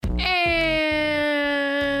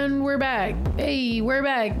back. Hey, we're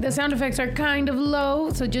back. The sound effects are kind of low,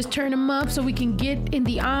 so just turn them up so we can get in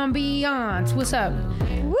the ambiance. What's up?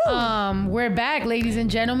 Woo. We're back, ladies and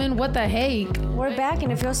gentlemen. What the heck? We're back,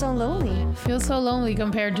 and it feels so lonely. Feels so lonely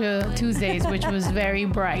compared to Tuesdays, which was very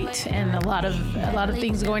bright and a lot of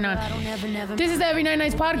things going on. This is the Every Night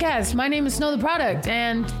Nights podcast. My name is Snow the Product,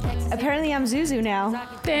 and apparently I'm Zuzu now.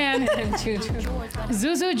 Dan,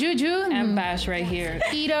 Zuzu, Juju, and Bash right here.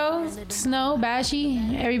 Ito, Snow,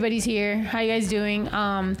 Bashy, everybody's here. How you guys doing?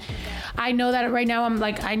 I know that right now I'm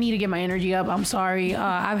like, I need to get my energy up. I'm sorry.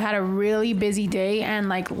 I've had a really busy day, and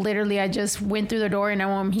like literally I just went through the door and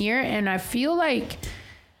now I'm here, and I feel like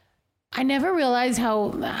I never realized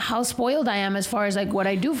how spoiled I am as far as like what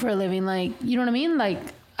I do for a living. Like, you know what I mean? Like,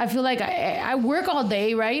 I feel like I work all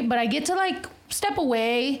day, right? But I get to like step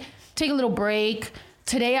away, take a little break.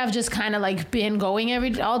 Today I've just kind of like been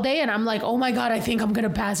going all day, and I'm like, oh my God, I think I'm going to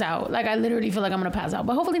pass out. Like, I literally feel like I'm going to pass out,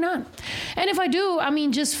 but hopefully not. And if I do, I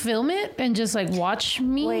mean, just film it and just like watch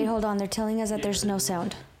me. Wait, hold on. They're telling us that there's no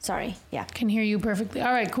sound. Sorry. Yeah. Can hear you perfectly.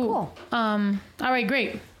 All right, cool. All right,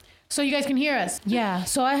 great. So you guys can hear us. Yeah.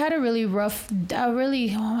 So I had a really rough,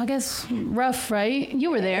 rough, right?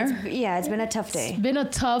 You were there. It's been a tough day. It's been a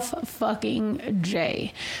tough fucking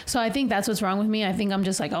day. So I think that's what's wrong with me. I think I'm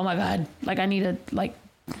just like, oh my God, like I need to like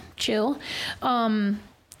chill.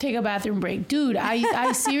 Take a bathroom break. Dude,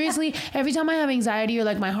 I seriously, every time I have anxiety or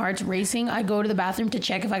like my heart's racing, I go to the bathroom to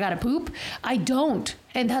check if I gotta poop. I don't.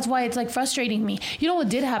 And that's why it's like frustrating me. You know what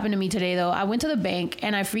did happen to me today though? I went to the bank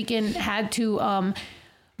and I freaking had to, I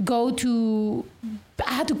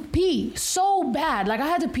had to pee so bad. Like I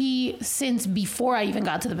had to pee since before I even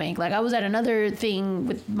got to the bank. Like I was at another thing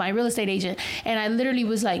with my real estate agent, and I literally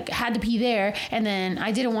was like, had to pee there. And then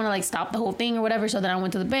I didn't want to like stop the whole thing or whatever. So then I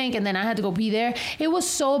went to the bank and then I had to go pee there. It was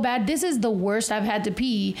so bad. This is the worst I've had to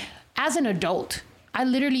pee as an adult. I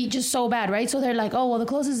literally just so bad, right? So they're like, oh, well, the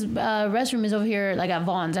closest restroom is over here, like at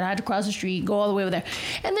Vaughn's, and I had to cross the street, go all the way over there.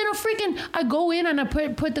 And then I go in and I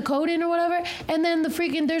put the code in or whatever, and then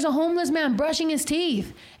there's a homeless man brushing his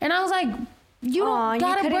teeth. And I was like, you don't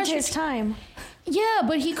gotta brush his time. Yeah,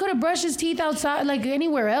 but he could have brushed his teeth outside, like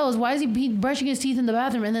anywhere else. Why is he brushing his teeth in the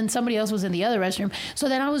bathroom? And then somebody else was in the other restroom. So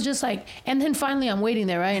then I was just like, and then finally I'm waiting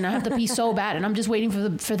there, right? And I have to pee so bad, and I'm just waiting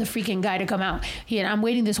for the freaking guy to come out. And I'm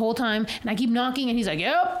waiting this whole time, and I keep knocking, and he's like,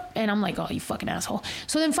 yep. And I'm like, oh, you fucking asshole.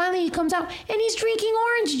 So then finally he comes out, and he's drinking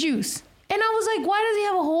orange juice. And I was like, why does he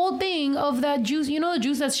have a whole thing of that juice? You know the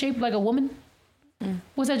juice that's shaped like a woman?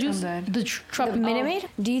 What's that juice? The Minute Maid?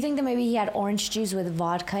 Do you think that maybe he had orange juice with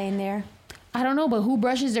vodka in there? I don't know, but who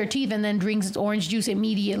brushes their teeth and then drinks orange juice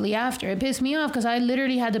immediately after? It pissed me off because I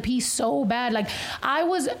literally had to pee so bad. Like I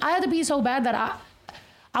had to pee so bad that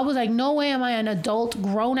I was like, no way am I an adult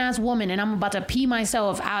grown ass woman and I'm about to pee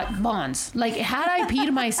myself at Vaughn's. Like had I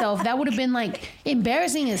peed myself, that would have been like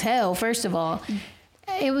embarrassing as hell, first of all.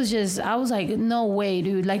 It was just, I was like, no way,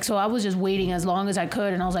 dude. Like, so I was just waiting as long as I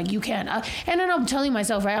could. And I was like, you can't. And then I'm telling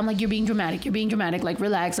myself, right? I'm like, you're being dramatic. Like,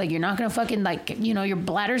 relax. Like, you're not going to fucking, like, you know, your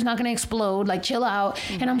bladder's not going to explode. Like, chill out.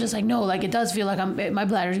 And I'm just like, no, like, it does feel like my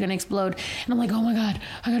bladder's going to explode. And I'm like, oh my God,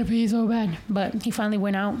 I got to pee so bad. But he finally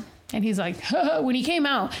went out. And he's like, when he came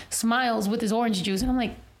out, smiles with his orange juice. And I'm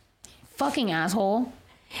like, fucking asshole.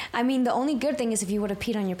 I mean, the only good thing is if you would have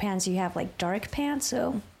peed on your pants, you have, like, dark pants.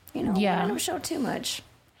 So... you know, yeah. Don't show too much.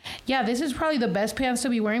 Yeah, this is probably the best pants to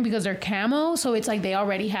be wearing because they're camo. So it's like they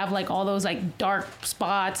already have like all those like dark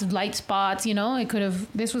spots, light spots, you know.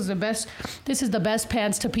 This is the best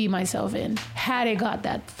pants to pee myself in had it got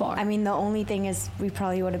that far. I mean, the only thing is we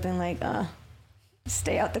probably would have been like,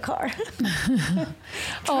 stay out the car.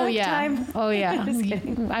 Oh, yeah. Oh, yeah.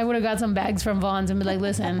 I would have got some bags from Vaughn's and be like,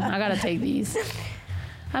 listen, I got to take these.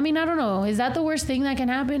 I mean, I don't know. Is that the worst thing that can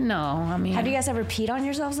happen? No. I mean, have you guys ever peed on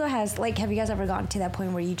yourselves though? Have you guys ever gotten to that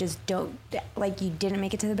point where you just don't, like, you didn't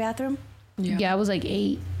make it to the bathroom? Yeah, I was like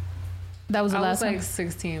 8. That was the last time. I was like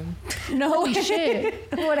 16. No Holy shit.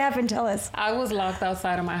 What happened? Tell us. I was locked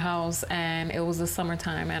outside of my house, and it was the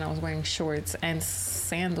summertime, and I was wearing shorts and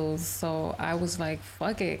sandals. So I was like,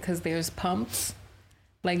 fuck it, because there's pumps.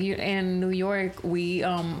 Like, in New York, we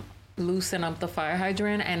loosen up the fire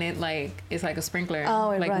hydrant, and it's like a sprinkler.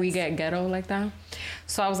 Oh, it runs. We get ghetto like that.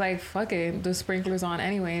 So I was like, fuck it, the sprinkler's on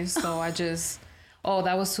anyways. So I just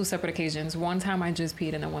that was 2 separate occasions. One time I just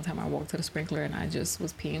peed, and then one time I walked to the sprinkler and I just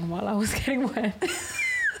was peeing while I was getting wet.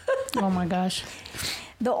 Oh my gosh.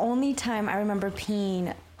 The only time I remember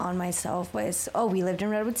peeing on myself was we lived in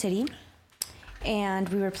Redwood City, and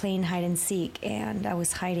we were playing hide and seek, and I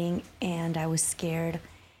was hiding and I was scared,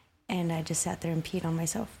 and I just sat there and peed on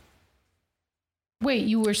myself. Wait,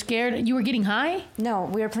 you were scared? You were getting high? No,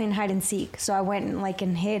 we were playing hide and seek. So I went and like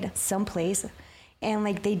and hid someplace. And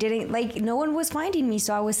like they didn't like no one was finding me,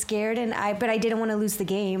 so I was scared but I didn't want to lose the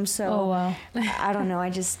game. So Oh, wow. I don't know.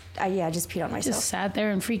 I just peed on myself. Just sat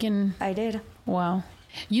there and freaking... I did. Wow.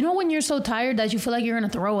 You know when you're so tired that you feel like you're going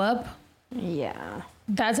to throw up? Yeah.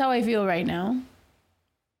 That's how I feel right now.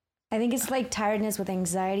 I think it's like tiredness with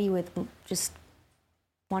anxiety with just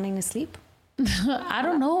wanting to sleep. I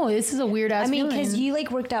don't know. This is a weird ass feeling. Because you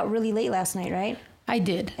like worked out really late last night, right? I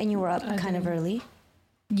did. And you were up kind of early.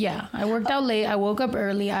 Yeah, I worked out late. I woke up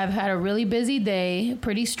early. I've had a really busy day,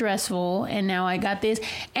 pretty stressful, and now I got this.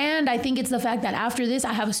 And I think it's the fact that after this,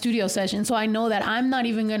 I have a studio session, so I know that I'm not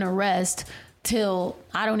even going to rest till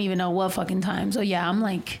I don't even know what fucking time. So yeah, I'm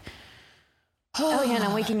like... Oh, yeah, and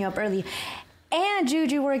I'm waking you up early. And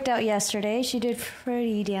Juju worked out yesterday. She did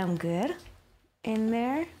pretty damn good in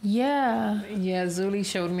there. Yeah. Yeah, Zuli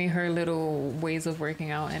showed me her little ways of working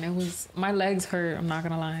out, and it was, my legs hurt, I'm not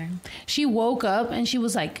gonna lie. She woke up and she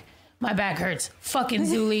was like, my back hurts. Fucking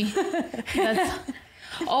Zuli.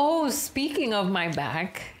 Oh, speaking of my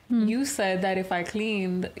back, you said that if I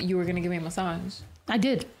cleaned, you were gonna give me a massage. I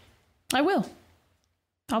did. I will.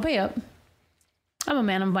 I'll pay up. I'm a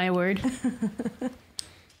man of my word.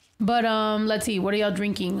 But let's see, what are y'all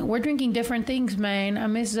drinking? We're drinking different things, man. I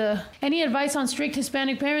miss any advice on strict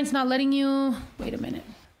Hispanic parents not letting you... Wait a minute.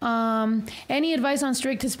 Any advice on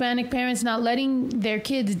strict Hispanic parents not letting their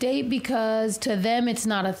kids date because to them it's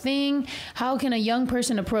not a thing? How can a young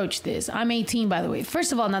person approach this? I'm 18, by the way.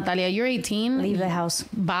 First of all, Natalia, you're 18. Leave the house.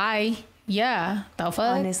 Bye. Yeah. The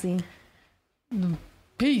fuck? Honestly.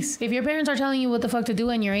 Peace. If your parents are telling you what the fuck to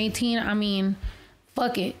do and you're 18, I mean,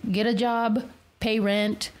 fuck it. Get a job, pay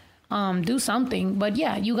rent, do something. But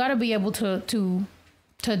yeah, you got to be able to do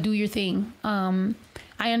your thing.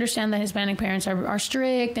 I understand that Hispanic parents are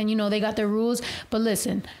strict and, you know, they got their rules. But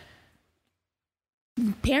listen,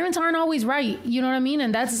 parents aren't always right. You know what I mean?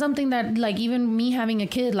 And that's something that, like, even me having a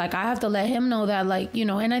kid, like, I have to let him know that, like, you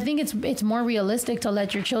know, and I think it's more realistic to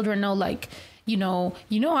let your children know, like, you know,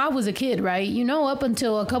 I was a kid, right? You know, up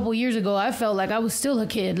until a couple years ago, I felt like I was still a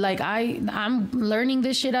kid. Like, I'm learning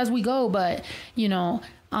this shit as we go. But, you know,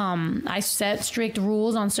 I set strict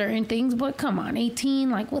rules on certain things. But come on,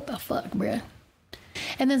 18, like, what the fuck, bruh?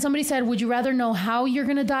 And then somebody said, would you rather know how you're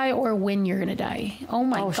going to die or when you're going to die? Oh,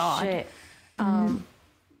 my God. Shit.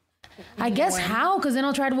 I guess when? How? Because then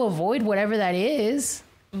I'll try to avoid whatever that is.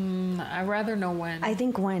 I'd rather know when. I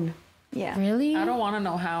think when. Yeah. Really? I don't want to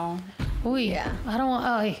know how. Oh, yeah. I don't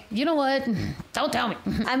want... you know what? Don't tell me.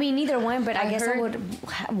 I mean, neither one, but I guess I would...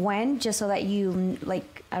 When? Just so that you,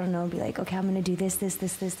 like, I don't know, be like, okay, I'm going to do this, and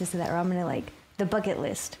that. Or I'm going to, like, the bucket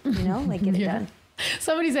list, you know? Like, get it done.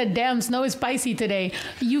 Somebody said, damn, snow is spicy today.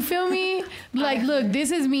 You feel me? Like, look,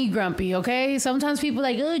 this is me grumpy, okay? Sometimes people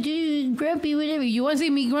like, oh, dude, grumpy, whatever. You want to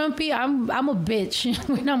see me grumpy? I'm a bitch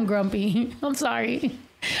when I'm grumpy. I'm sorry.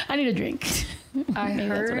 I need a drink.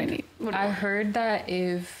 I heard that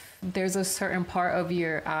if there's a certain part of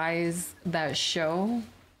your eyes that show,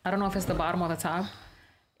 I don't know if it's the bottom or the top,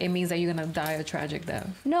 it means that you're going to die a tragic death.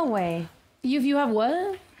 No way. If you have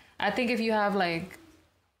what? I think if you have, like,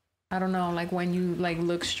 I don't know, like when you like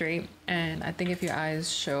look straight, and I think if your eyes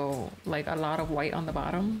show like a lot of white on the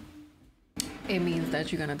bottom, it means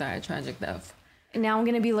that you're gonna die a tragic death. Now I'm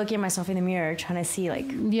gonna be looking at myself in the mirror trying to see, like,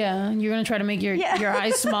 yeah, you're gonna try to make your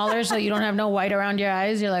eyes smaller so you don't have no white around your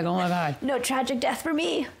eyes. You're like, oh my God, no tragic death for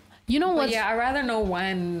me. You know what? Yeah, I'd rather know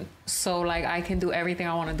when, so like I can do everything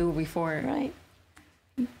I want to do before. Right.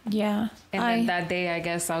 Yeah. And then that day, I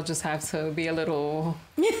guess I'll just have to be a little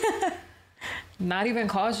not even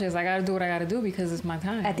cautious. I gotta do what I gotta do because it's my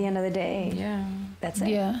time. At the end of the day. Yeah. That's it.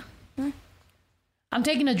 Yeah. I'm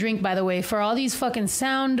taking a drink, by the way, for all these fucking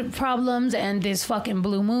sound problems and this fucking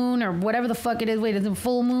blue moon or whatever the fuck it is. Wait, it's a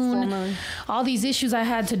full moon. Full moon. All these issues I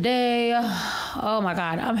had today. Oh my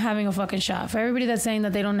God, I'm having a fucking shot. For everybody that's saying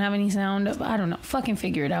that they don't have any sound, I don't know. Fucking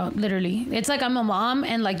figure it out, literally. It's like I'm a mom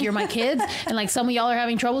and like you're my kids and like some of y'all are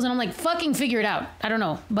having troubles and I'm like, fucking figure it out. I don't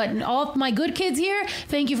know. But all my good kids here,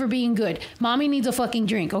 thank you for being good. Mommy needs a fucking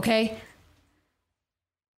drink, okay?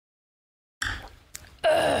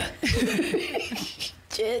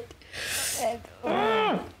 Shit.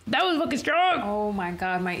 That was fucking strong. Oh my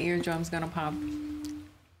God, my eardrum's gonna pop.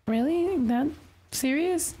 Really? That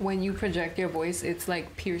serious? When you project your voice, it's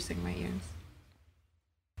like piercing my ears.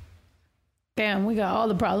 Damn, we got all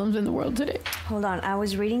the problems in the world today. Hold on, I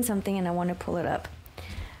was reading something and I want to pull it up.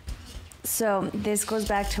 So this goes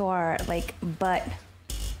back to our like butt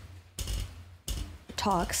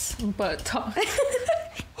talks. But talk.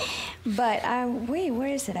 But wait, where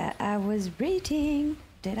is it at? I was reading.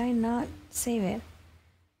 Did I not save it?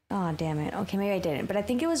 Oh, damn it. Okay, maybe I didn't. But I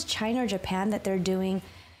think it was China or Japan that they're doing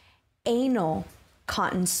anal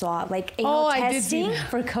cotton swab, like anal I did see testing that.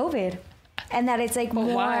 for COVID. And that it's like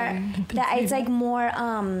more, why? that it's like more,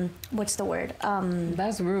 what's the word?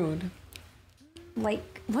 That's rude.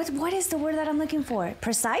 Like, what is the word that I'm looking for?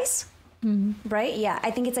 Precise? Right? Yeah,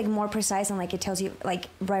 I think it's like more precise and like it tells you like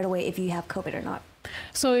right away if you have COVID or not.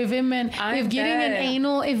 So if it meant if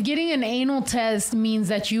getting an anal test means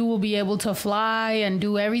that you will be able to fly and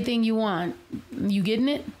do everything you want, you getting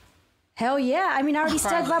it? Hell yeah. I mean, I already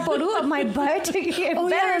stuck Vaporu up my butt to get better.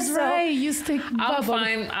 Yeah, that's so. right. You stick. I'm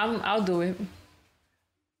fine. I'll do it.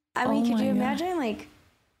 I mean, Oh could my you God. imagine? Like,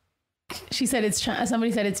 She said it's China.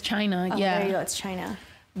 Somebody said it's China. oh, Yeah. there you go. It's China.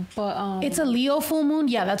 But It's a Leo full moon.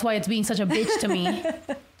 Yeah, that's why it's being such a bitch to me.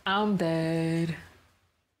 I'm dead.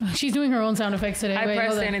 She's doing her own sound effects today. I Wait,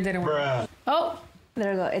 pressed hold it on. and it didn't work. Oh,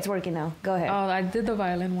 There you go. It's working now. Go ahead. Oh, I did the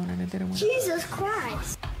violin one and it didn't work. Jesus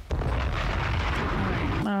Christ.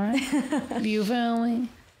 all right. You feel me?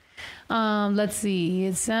 Let's see.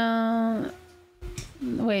 It sound.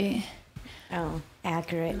 Wait. Oh,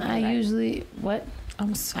 accurate. I Right. usually what?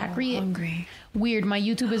 I'm so Accurate. hungry. Weird. My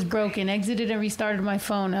YouTube is broken. Exited and restarted my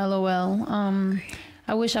phone. LOL.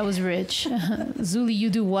 I wish I was rich. Zuli, you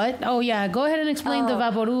do what? Oh yeah. Go ahead and explain the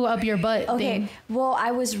Vaporu up your butt Okay, thing. well,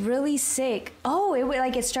 I was really sick. Oh,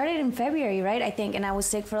 it started in February, right? I think, and I was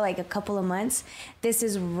sick for like a couple of months. This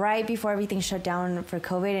is right before everything shut down for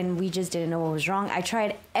COVID, and we just didn't know what was wrong. I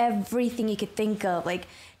tried everything you could think of, like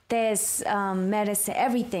this, medicine,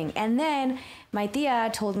 everything, and then my tia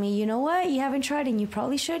told me, you know what? You haven't tried, and you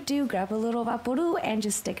probably should do. Grab a little Vaporu and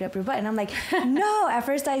just stick it up your butt. And I'm like, no. At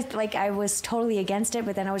first, I was totally against it,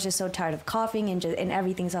 but then I was just so tired of coughing and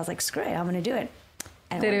everything, so I was like, screw it, I'm gonna do it.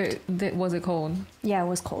 And it worked. Was it cold? Yeah, it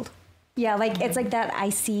was cold. Yeah, like it's like that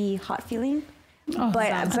icy hot feeling. Oh,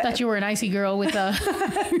 but I thought you were an icy girl with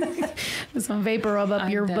with some vapor rub up I'm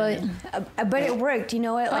your dead. butt. but it worked. You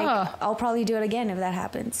know what? Like Oh. I'll probably do it again if that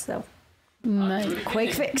happens. So Nice.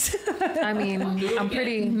 quick fix. I mean, I'm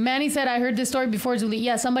pretty. Manny said, I heard this story before, Zuli.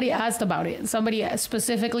 Yeah, somebody asked about it. Somebody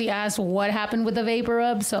specifically asked what happened with the vapor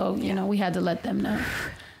rub. So, you know, we had to let them know.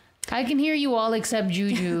 I can hear you all except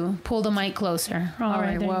Juju. Pull the mic closer. All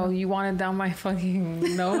right. there you Well, go. you want it down my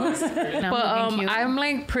fucking nose. Now But I'm looking cute. I'm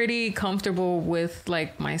like pretty comfortable with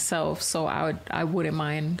like myself, so I wouldn't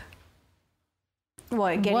mind.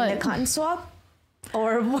 What? Getting What? the cotton swab?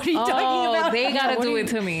 Or what are you talking about? They gotta What do do it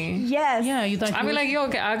to me. Yes. Yeah, you thought I mean, like, yo,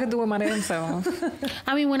 I could do it my damn self.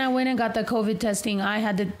 I mean, when I went and got the COVID testing, I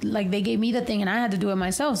had to, like, they gave me the thing and I had to do it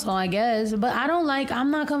myself. So I guess, but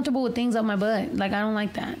I'm not comfortable with things up my butt. Like, I don't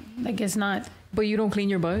like that. Like, it's not, But you don't clean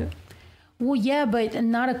your butt? well, yeah, but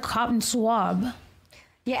not a cotton swab.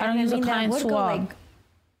 Yeah, I don't and use a that cotton would go swab. like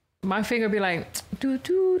My finger be like, do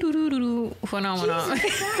do do do do do, phenomenal.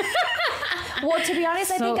 well, to be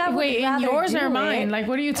honest, I think I would wait, in rather yours do or it. mine? Like,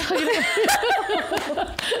 what are you talking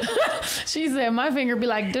about? She said, my finger be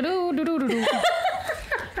like, doo doo doo doo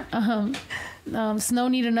doo. Snow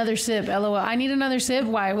need another sip. LOL. I need another sip.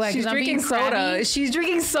 Why? Why? 'Cause She's I'm drinking being crabby? soda. She's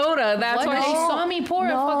drinking soda. That's What? why She she's saw me pour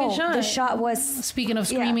a fucking shot. The shot was Speaking of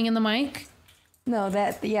screaming in the mic,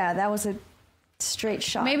 that was a straight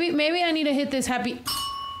shot. maybe I need to hit this happy.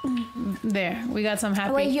 There, we got some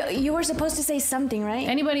happy. Wait, you were supposed to say something, right?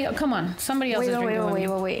 Anybody? Come on, somebody else is drinking with me.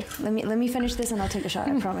 Wait. Let me finish this and I'll take a shot.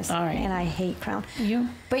 I promise. All right. And I hate Crown. You?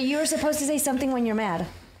 But you were supposed to say something when you're mad.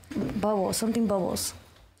 Bubbles, something bubbles.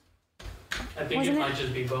 I think Wasn't it it? might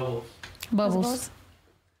just be bubbles. Bubbles.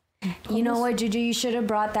 You know what, Juju? You should have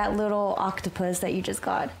brought that little octopus that you just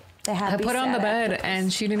got. The I happy. put it on the sad bed octopus.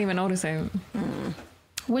 and she didn't even notice it.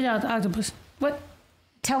 Which octopus? What?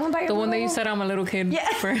 Tell him about your The one that you little- said I'm a little kid Yeah.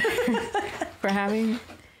 for having.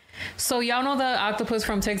 So y'all know the octopus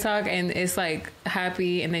from TikTok and it's like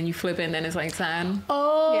happy and then you flip it and then it's like sad.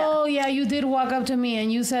 Oh yeah, you did walk up to me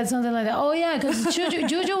and you said something like that. Oh yeah, because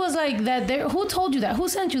Juju was like that. There, who told you that? Who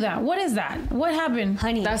sent you that? What is that? What happened?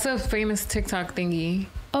 honey. That's a famous TikTok thingy.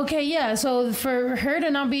 Okay, yeah. So for her to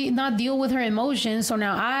not deal with her emotions, so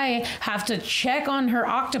now I have to check on her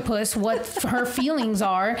octopus what her feelings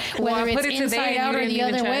are, Well, I whether put it's it today inside and out you or didn't the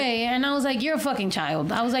even other check. way. And I was like, "You're a fucking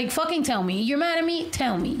child." I was like, "Fucking tell me. You're mad at me?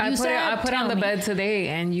 Tell me." I You put sad? it Tell on the me. bed today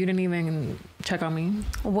and you didn't even check on me.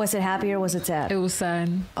 Was it happy or was it sad? It was sad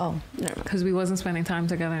Oh, no. because we wasn't spending time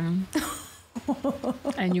together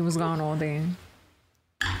and you was gone all day.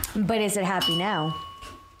 But is it happy now?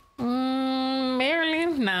 Barely.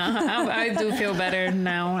 Nah, I do feel better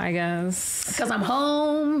now, I guess. Cause I'm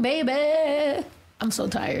home, baby. I'm so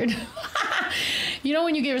tired. You know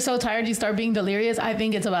when you get so tired you start being delirious? I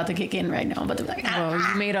think it's about to kick in right now. But they're like, Well,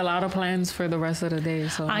 you made a lot of plans for the rest of the day,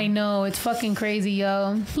 so I know, it's fucking crazy,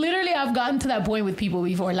 yo. Literally, I've gotten to that point with people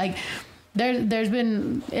before. Like, there's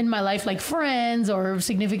been in my life like friends or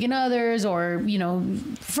significant others or, you know,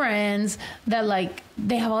 friends that like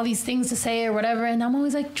they have all these things to say or whatever, and I'm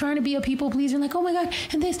always like trying to be a people pleaser, like, oh my god,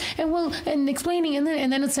 and this and well and explaining, and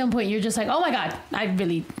then at some point you're just like, oh my god,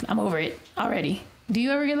 I'm over it already. Do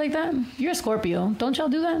you ever get like that? You're a Scorpio, don't y'all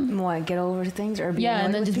do that? What, get over things or be Yeah, and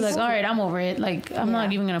annoyed then with just be like, people? all right, I'm over it. Like, I'm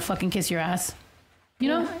not even gonna fucking kiss your ass, you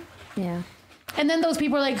know? Yeah. And then those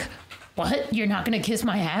people are like, what? You're not gonna kiss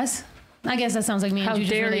my ass? I guess that sounds like me and How Juju's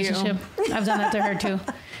dare you. relationship. I've done that to her too.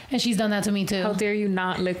 And she's done that to me too. how dare you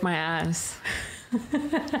not lick my ass?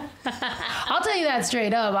 I'll tell you that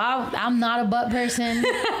straight up. I'm not a butt person.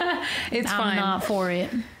 It's I'm fine. not for it.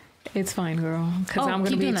 It's fine, girl. Because Oh, I'm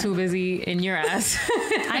gonna keep be doing that. too busy in your ass.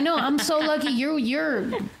 I know. I'm so lucky. You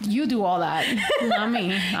do all that. Not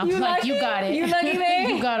me. I'm You like, you lucky? got it. You lucky, babe?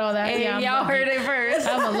 You got all that. Hey, Yeah, I'm y'all lucky. heard it first.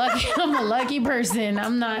 I'm a lucky person.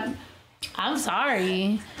 I'm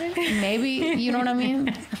sorry. Maybe, you know what I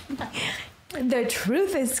mean? The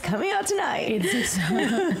truth is coming out tonight. It's just,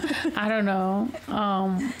 I don't know.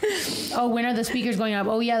 When are the speakers going up?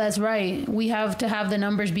 Oh yeah, that's right. We have to have the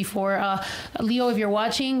numbers before. Leo, if you're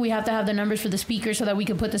watching, we have to have the numbers for the speakers so that we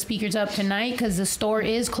can put the speakers up tonight, because the store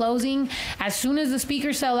is closing. As soon as the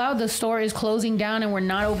speakers sell out, the store is closing down, and we're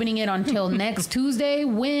not opening it until next Tuesday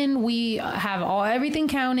when we have everything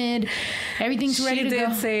counted. Everything's ready She to did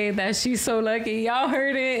go. say that she's so lucky. Y'all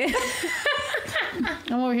heard it.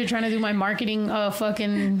 I'm over here trying to do my marketing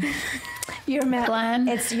fucking Your plan.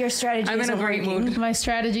 It's your strategy. I'm in a isn't great working. mood. My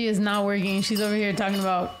strategy is not working. She's over here talking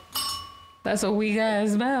about. That's a weak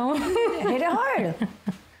ass bell. Hit it hard.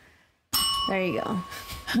 There you go.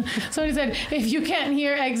 Somebody said, if you can't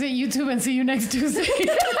hear, exit YouTube and see you next Tuesday.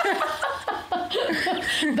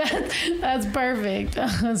 That's perfect.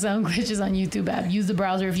 Sound glitches on YouTube app. Use the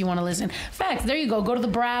browser if you want to listen. Facts. There you go. Go to the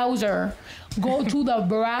browser. Go to the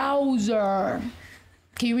browser.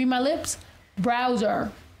 Can you read my lips?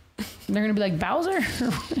 Browser. They're gonna be like, Bowser?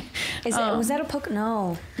 Was that a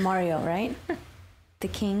No, Mario, right? The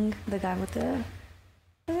king, the guy with the.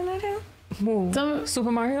 Isn't that him? Who? Some-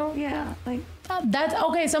 Super Mario? Yeah, like. That's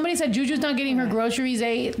okay. Somebody said Juju's not getting her groceries.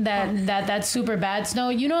 That's super bad. Snow,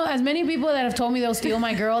 you know, as many people that have told me they'll steal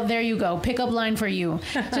my girl. There you go. Pickup line for you.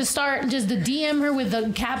 Just the DM her with the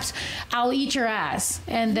caps. I'll eat your ass,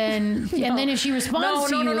 and then if she responds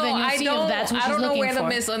to you, then you'll see if that's what she's I don't know looking where for. the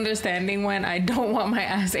misunderstanding went. I don't want my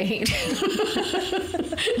ass ate.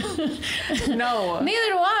 No.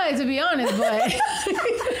 Neither do I, to be honest.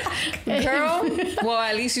 But Girl, well,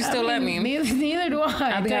 at least you still let me. Neither do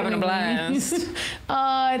I. I'll be having a blast.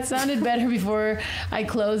 It sounded better before I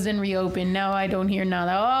closed and reopened. Now I don't hear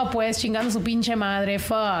nada. Oh, pues chingando su pinche madre.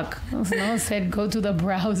 Fuck. No, said go to the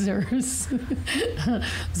browsers.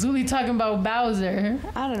 Zuli talking about Bowser.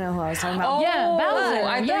 I don't know who I was talking about. Yeah, Bowser.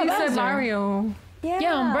 I thought Yeah, you said Bowser. Mario.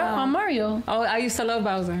 Yeah, on Mario. Oh, I used to love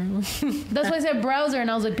Bowser. That's why I said browser,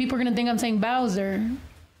 and I was like, people are gonna think I'm saying Bowser.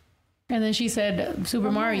 And then she said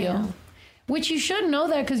Super Mario. Which you should know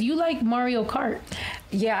that because you like Mario Kart.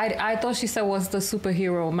 Yeah, I thought she said was the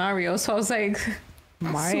superhero Mario. So I was like,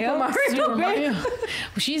 Mario? Super Mario.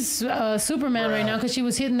 She's Superman right now because she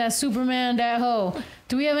was hitting that Superman, that hoe.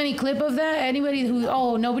 Do we have any clip of that? Anybody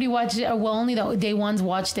who, nobody watched it. Well, only the day ones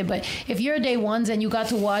watched it. But if you're a day ones and you got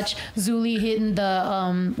to watch Zuli hitting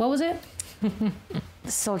the, what was it?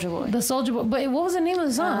 Soldier Boy. The Soldier Boy. But what was the name of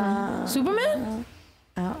the song? Superman?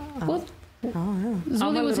 What?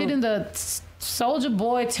 Zuli was hitting the Soldier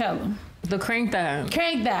Boy, tell him. The crank that.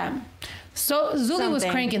 Crank that. So Zuli was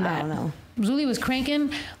Something. cranking that. I don't know. Zuli was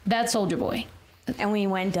cranking that Soldier Boy. And we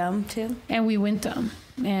went dumb too. And we went dumb.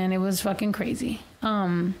 And it was fucking crazy.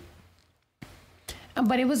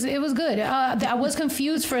 But it was good. I was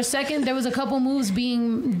confused for a second. There was a couple moves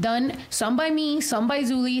being done, some by me, some by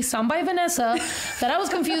Zuli, some by Vanessa, that I was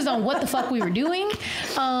confused on what the fuck we were doing.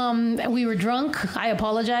 We were drunk. I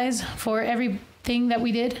apologize for everything that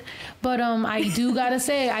we did. But I do gotta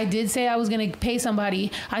say, I did say I was gonna pay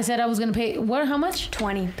somebody. I said I was gonna pay, how much?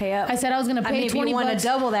 20, pay up. I said I was gonna pay mean, if 20 you want bucks. to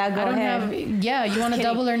double that, go I don't ahead. you want to Kidding.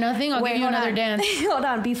 double or nothing? I'll Wait, give you hold another on. dance. Hold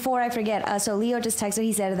on, before I forget. So Leo just texted.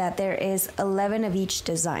 He said that there is 11 of each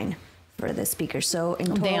design for the speaker. So in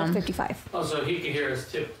total, Damn. 55. Oh, so he can hear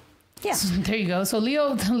us too. Yeah. There you go. So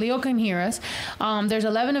Leo can hear us. There's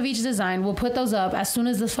 11 of each design. We'll put those up as soon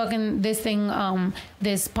as this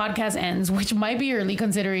podcast ends, which might be early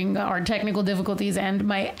considering our technical difficulties and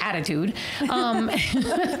my attitude.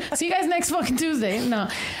 See you guys next fucking Tuesday. No.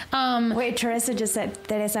 Wait, Teresa just said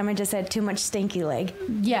too much stanky leg.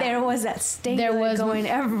 Yeah. There was that stanky leg going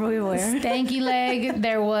everywhere. Stanky leg.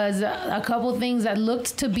 There was a couple things that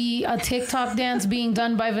looked to be a TikTok dance being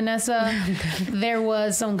done by Vanessa. There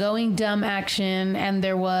was some going dumb action, and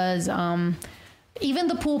there was even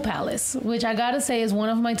the pool palace, which I gotta say is one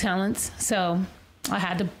of my talents, so I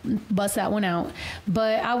had to bust that one out.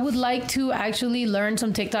 But I would like to actually learn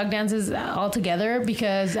some TikTok dances altogether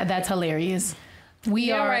because that's hilarious.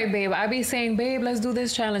 Yeah, right, babe. I be saying, babe, let's do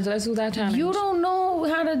this challenge, let's do that challenge. You don't know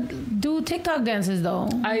how to do TikTok dances though.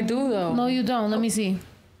 I do though. No, you don't. Let me see.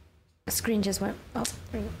 Screen just went up.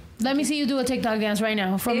 Let me see you do a TikTok dance right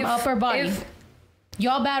now from upper body.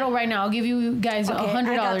 Y'all battle right now. I'll give you guys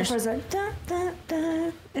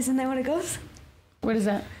 $100. Isn't that what it goes? What is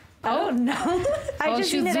that? I don't know.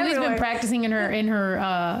 Julie's been practicing in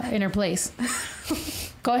her place.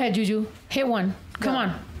 Go ahead, Juju. Hit one. Come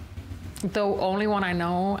on. The only one I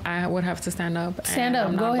know, I would have to stand up. Stand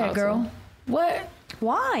up. Go ahead, girl. What?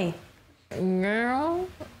 Why? Girl.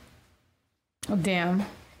 Oh, damn.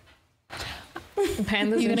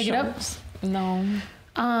 Pandas. You gonna get up? No.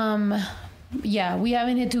 Yeah, we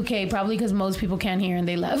haven't hit 2K probably because most people can't hear and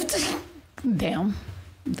they left. Damn.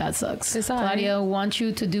 That sucks. Claudia wants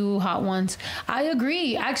you to do hot ones. I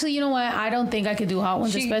agree. Actually, you know what? I don't think I could do hot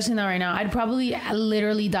ones, especially not right now. I'd probably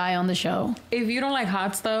literally die on the show. If you don't like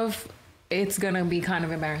hot stuff, it's gonna be kind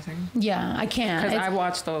of embarrassing. Yeah, I can't. Because I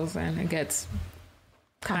watch those and it gets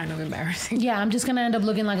kind of embarrassing. Yeah, I'm just gonna end up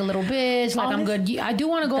looking like a little bitch. Like I'm good. I do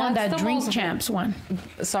want to go on that Drink Champs one.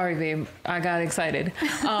 Sorry, babe. I got excited.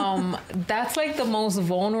 That's like the most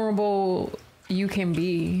vulnerable you can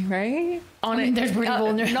be, right? There's pretty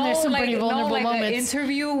vulnerable. There's some pretty vulnerable moments. An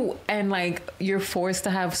interview and like you're forced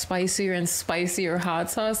to have spicier and spicier hot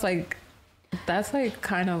sauce. Like that's like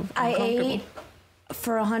kind of uncomfortable. I ate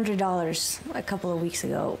for $100 a couple of weeks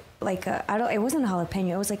ago. Like it wasn't a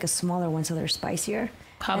jalapeno. It was like a smaller one, so they're spicier.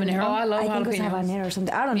 Habanero. I love jalapenos. I think it was habanero or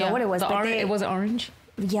something. I don't know what it was. It was orange.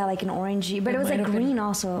 Yeah, like an orangey, but it was like green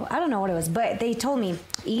also. I don't know what it was, but they told me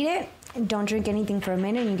eat it. Don't drink anything for a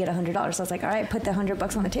minute and you get $100. So I was like, all right, put the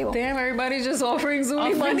 $100 on the table. Damn, everybody's just offering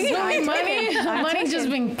Zuni money. Money's just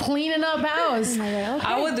been cleaning up house. Okay.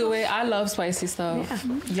 I would do it. I love spicy stuff.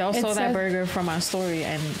 Yeah. Y'all saw that burger from my story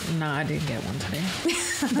and I didn't get one today.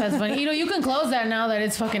 That's funny. You can close that now that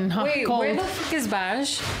it's fucking hot. Wait, cold. where the fuck is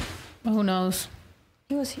Bash? Who knows?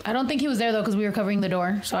 I don't think he was there though because we were covering the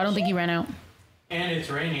door, so I don't think he ran out. And it's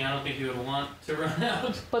raining. I don't think he would want to run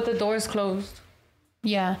out. But the door's closed.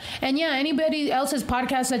 Yeah. And yeah, anybody else's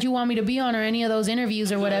podcast that you want me to be on or any of those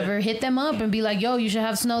interviews or whatever, hit them up and be like, yo, you should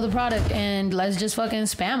have Snow the product and let's just fucking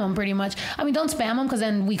spam them pretty much. I mean, don't spam them because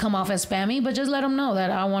then we come off as spammy, but just let them know that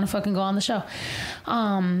I want to fucking go on the show.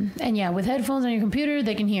 And yeah, with headphones on your computer,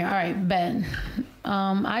 they can hear. All right, Ben.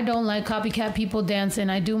 I don't like copycat people dancing.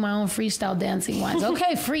 I do my own freestyle dancing wise.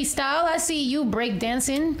 Okay, freestyle. I see you break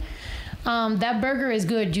dancing. That burger is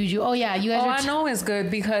good, Juju. Oh yeah, you guys. I know it's good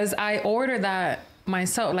because I ordered that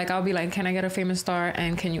myself. Like I'll be like, can I get a famous star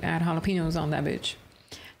and can you add jalapenos on that bitch?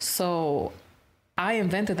 So I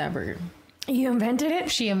invented that burger. You invented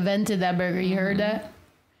it? She invented that burger. You heard that?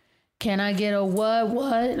 Can I get a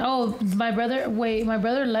what? Oh, my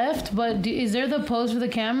brother left, but is there the pose for the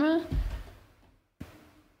camera?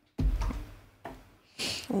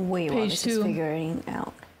 Wait, while this is figuring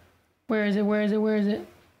out. Where is it?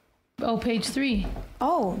 Oh, page 3.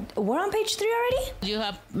 Oh, we're on page 3 already? You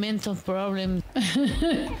have mental problems.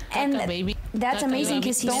 And baby. That's amazing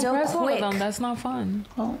because he's so quick. That's not fun.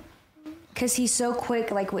 Oh. Because he's so quick,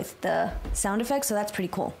 like with the sound effects, so that's pretty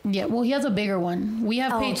cool. Yeah, well, he has a bigger one. We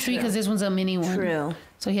have page 3 because this one's a mini one. True.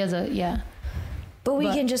 So he has But we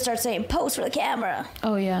can just start saying, pose for the camera.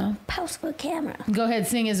 Oh, yeah. Pose for the camera. Go ahead,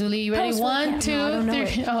 sing it, Zuli. You ready? 1, 2, 3.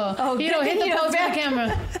 Hit the pose for the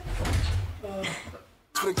camera.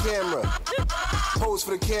 For the camera, pose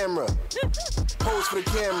for the camera, pose for the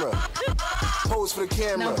camera, pose for the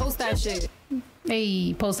camera. Now post that shit.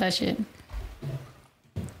 Hey, post that shit.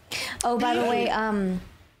 Oh, by the way,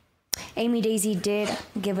 Amy Daisy did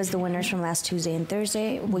give us the winners from last Tuesday and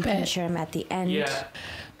Thursday. We can share them at the end. Yeah.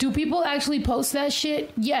 Do people actually post that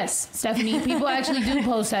shit? Yes, Stephanie. People actually do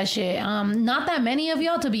post that shit. Not that many of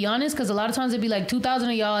y'all, to be honest, because a lot of times it'd be like 2,000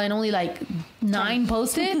 of y'all and only like 9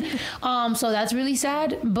 posted. So that's really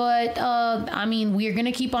sad. But I mean, we're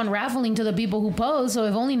gonna keep on raffling to the people who post. So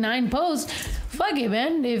if only 9 post, fuck it,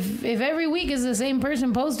 man. If every week is the same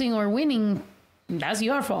person posting or winning, that's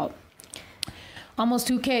your fault. Almost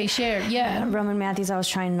 2K shared. Yeah. Roman Matthews, I was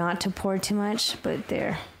trying not to pour too much, but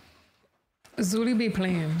there. Zuli be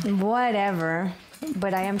playing. Whatever.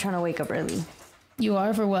 But I am trying to wake up early You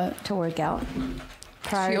are for what? to work out.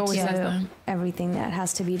 Prior always to does that. everything that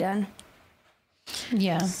has to be done.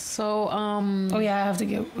 Yeah. So Oh yeah, I have to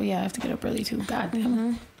get up early too. God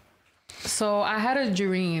damn. So I had a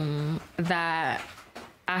dream that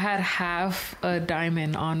I had half a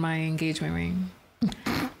diamond on my engagement ring.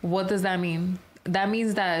 What does that mean? That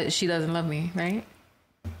means that she doesn't love me, right?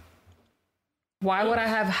 Why would I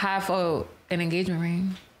have half an engagement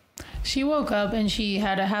ring? She woke up and she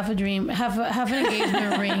had half an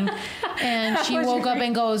engagement ring, and she woke up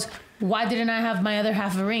and goes, "Why didn't I have my other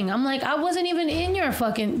half a ring?" I'm like, "I wasn't even in your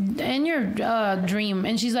dream."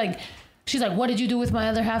 And she's like, "What did you do with my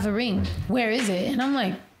other half a ring? Where is it?" And I'm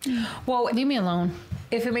like, Well, "Leave me alone."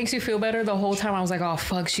 if it makes you feel better, the whole time I was like, oh,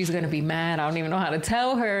 fuck, she's going to be mad. I don't even know how to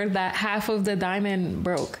tell her that half of the diamond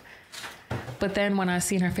broke. But then when I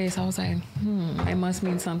seen her face, I was like, it must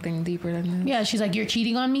mean something deeper than this. Yeah, she's like, "You're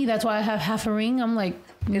cheating on me. That's why I have half a ring." I'm like,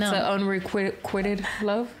 It's "No." an unrequited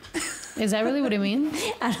love. Is that really what it means?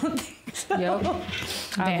 I don't think so. Yep.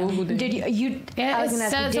 I Damn. Googled it. Did you? Yeah, I was gonna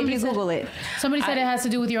ask you, did somebody you said- Google it? Somebody said it has to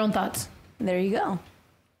do with your own thoughts. There you go.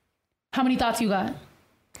 How many thoughts you got?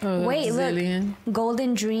 Wait, Zillion.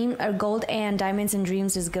 look. Gold and diamonds and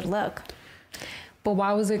dreams is good luck. But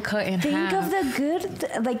why was it cut in Think half? of the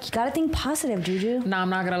good. Like, you gotta think positive, Juju. Nah, I'm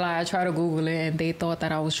not gonna lie. I tried to Google it, and they thought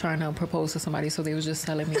that I was trying to propose to somebody, so they was just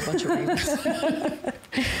selling me a bunch of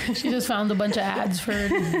rings. She just found a bunch of ads for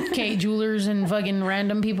K jewelers and fucking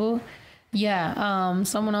random people. Yeah.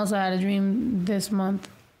 Someone else had a dream this month.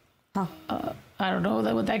 Huh. I don't know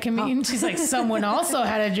what that can mean. She's like, someone also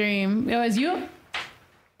had a dream. It was you?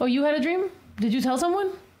 Oh, you had a dream? Did you tell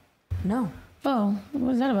someone? No. Oh, what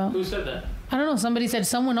was that about? Who said that? I don't know. Somebody said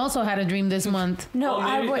someone also had a dream this month. No, Oh,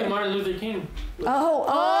 I maybe would. Martin Luther King.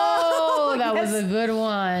 Oh, that was a good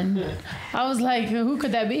one. I was like, who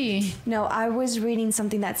could that be? No, I was reading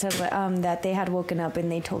something that said that they had woken up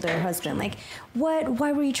and they told their husband, like, "What?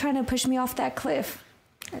 Why were you trying to push me off that cliff?"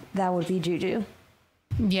 That would be Juju.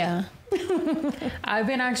 Yeah. I've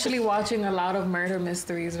been actually watching a lot of murder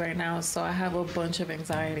mysteries right now, so I have a bunch of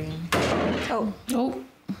anxiety. Oh, Oh,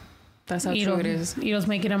 That's how true it is. Ito's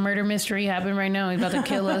making a murder mystery happen right now. He's about to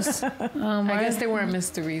kill us. I guess they weren't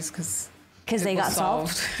mysteries because because they got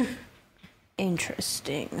solved.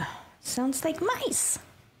 Interesting. Sounds like mice.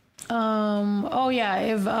 Oh yeah,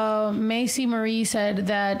 if Macy Marie said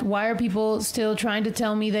that, why are people still trying to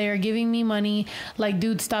tell me they are giving me money? Like,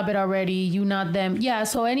 dude, stop it already. You not them. Yeah,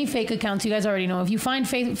 so any fake accounts, you guys already know. If you find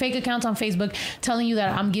fake accounts on Facebook telling you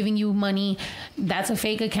that I'm giving you money, that's a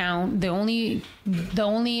fake account. The only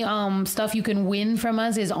stuff you can win from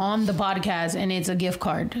us is on the podcast, and it's a gift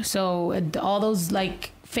card. So all those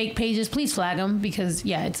like fake pages, please flag them, because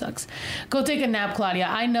yeah, it sucks. Go take a nap, Claudia.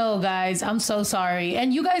 I know, guys, I'm so sorry.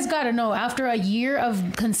 And you guys gotta know, after a year of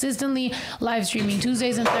consistently live streaming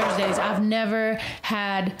Tuesdays and Thursdays, I've never,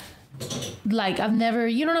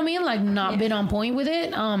 you know what I mean, like not been on point with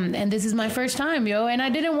it. And this is my first time, yo, and I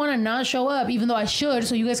didn't want to not show up, even though I should,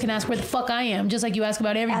 so you guys can ask where the fuck I am, just like you ask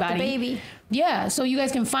about everybody. At the baby. Yeah, so you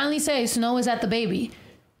guys can finally say Snow is at the baby.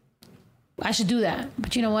 I should do that.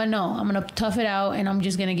 But you know what? No, I'm going to tough it out, and I'm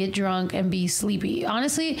just going to get drunk and be sleepy.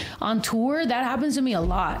 Honestly, on tour, that happens to me a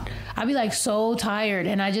lot. I'd be like so tired,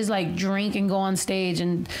 and I just like drink and go on stage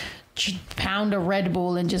and pound a Red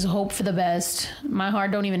Bull and just hope for the best. My heart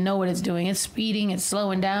don't even know what it's doing. It's speeding. It's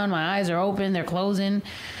slowing down. My eyes are open. They're closing.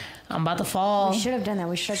 I'm about to fall. We should have done that.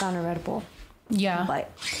 We should have gone to Red Bull. Yeah. But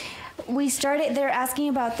they're asking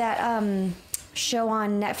about that show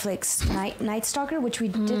on Netflix, Night Stalker, which we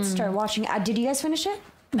did start watching. Did you guys finish it?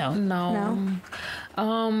 No. No.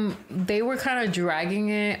 They were kind of dragging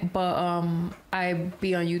it, but I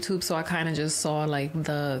be on YouTube, so I kind of just saw like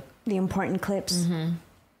the important clips.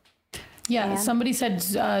 Yeah, Yeah. somebody said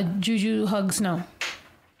Juju hug Snow.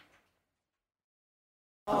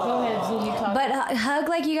 Go ahead, Zulu, talk. But hug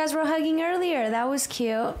like you guys were hugging earlier. That was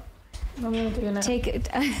cute. I'm gonna take a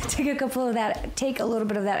nap. Take a couple of that. Take a little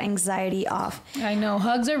bit of that anxiety off. I know.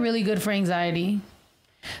 Hugs are really good for anxiety.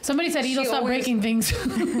 Somebody said, Ito, stop breaking things.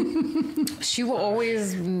 She will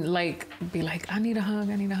always like be like, I need a hug.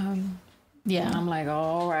 And Yeah. I'm like,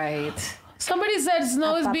 all right. Somebody said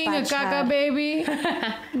Snow is being a caca baby.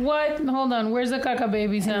 What? Hold on. Where's the caca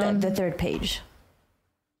baby sound? The third page.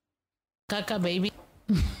 Caca baby.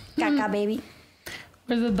 Caca baby.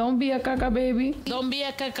 Where's the don't be a caca baby? Don't be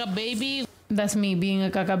a caca baby. That's me being a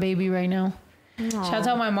caca baby right now. Shout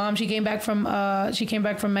out my mom. She came back from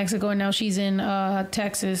Mexico, and now she's in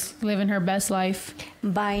Texas, living her best life.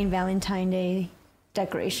 Buying Valentine's Day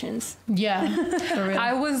decorations. Yeah, for real.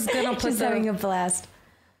 I was gonna put Just having a blast.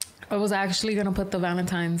 I was actually gonna put the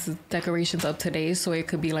Valentine's decorations up today, so it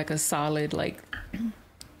could be like a solid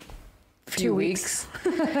few 2 weeks.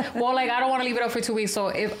 Well, I don't want to leave it up for 2 weeks,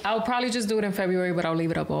 so I'll probably just do it in February, but I'll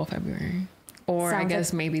leave it up all February, or I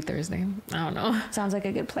guess maybe Thursday. I don't know. Sounds like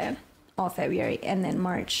a good plan. All February and then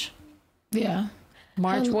March. Yeah.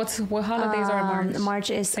 March. What holidays are in March? March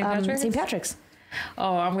is St. Patrick's.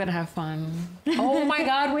 Oh, I'm gonna have fun. Oh my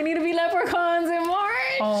God, we need to be leprechauns in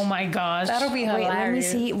March. Oh my gosh. That'll be hilarious. Wait, let me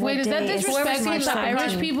see. Wait, is that disrespectful to the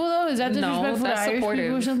Irish people though? Is that disrespectful to that's Irish supportive.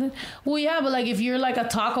 people or something? Well, yeah, but if you're a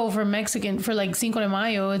taco for Mexican for Cinco de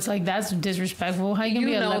Mayo, it's that's disrespectful. How you gonna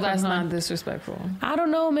be a leprechaun? That's not disrespectful. I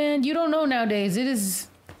don't know, man. You don't know nowadays. It is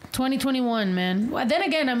 2021, man. Well, then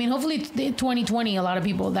again, I mean, hopefully 2020, a lot of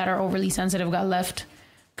people that are overly sensitive got left.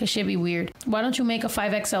 Cause shit be weird. Why don't you make a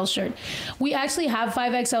 5XL shirt? We actually have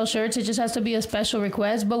 5XL shirts. It just has to be a special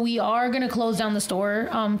request. But we are gonna close down the store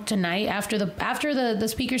tonight after the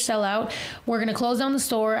speakers sell out. We're gonna close down the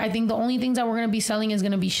store. I think the only things that we're gonna be selling is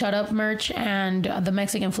gonna be Shut Up merch and the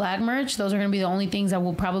Mexican flag merch. Those are gonna be the only things that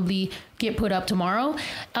will probably get put up tomorrow.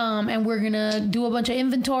 And we're gonna do a bunch of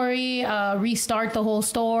inventory, restart the whole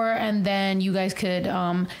store, and then you guys could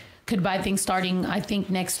buy things starting I think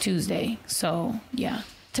next Tuesday. So yeah.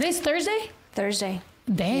 Today's Thursday? Thursday.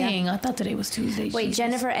 Dang, I thought today was Tuesday. Wait, Jesus.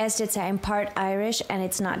 Jennifer S. did say I'm part Irish and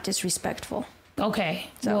it's not disrespectful. Okay,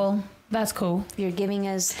 well, that's cool. You're giving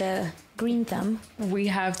us the green thumb. We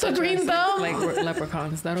have to The green dress thumb? like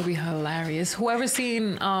leprechauns. That'll be hilarious. Whoever's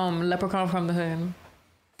seen Leprechaun from the Hood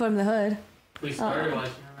From the hood. We started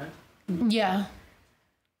watching it, right? Yeah,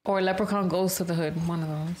 or Leprechaun Goes to the Hood, one of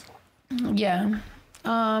those. yeah.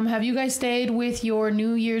 Have you guys stayed with your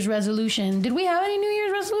New Year's resolution? Did we have any New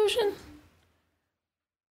Year's resolution?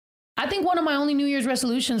 I think one of my only New Year's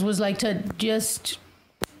resolutions was to just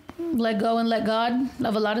let go and let God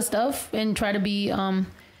of a lot of stuff and try to be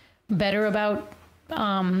better about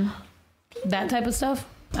that type of stuff.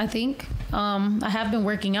 I think I have been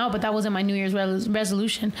working out, but that wasn't my New Year's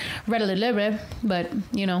resolution. But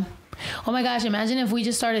oh my gosh, imagine if we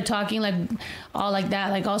just started talking all like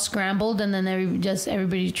that, all scrambled, and then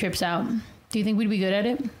everybody trips out. Do you think we'd be good at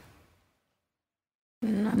it?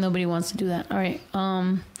 No. Nobody wants to do that. All right.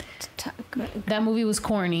 That movie was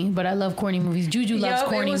corny, but I love corny movies. Juju loves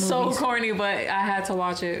corny movies. It was so corny, but I had to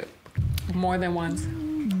watch it more than once.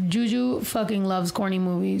 Juju fucking loves corny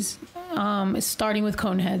movies. It's starting with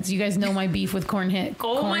Coneheads. You guys know my beef with Coneheads.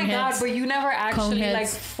 Oh my God, but you never actually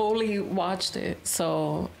Coneheads. fully watched it,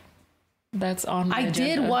 so that's on my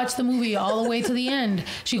agenda. did watch the movie all the way to the end.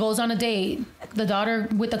 She goes on a date. The daughter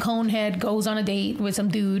with the cone head goes on a date with some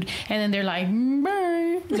dude, and then they're like, bye.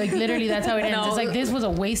 Literally, that's how it ends. No. It's this was a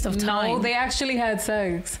waste of time. No, they actually had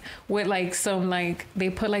sex with they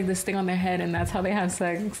put this thing on their head, and that's how they have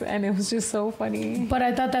sex, and it was just so funny. But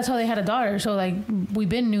I thought that's how they had a daughter. So we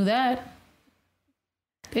been knew that.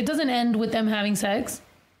 It doesn't end with them having sex.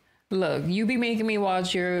 Look, you be making me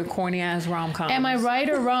watch your corny ass rom-coms. Am I right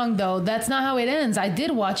or wrong though? That's not how it ends. I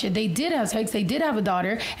did watch it. They did have sex. They did have a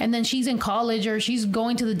daughter, and then she's in college or she's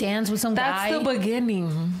going to the dance with some guy. That's the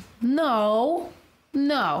beginning. No.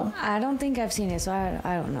 I don't think I've seen it, so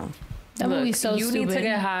I don't know. That movie's so you stupid. need to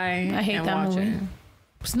get high. I hate and that watch movie. It.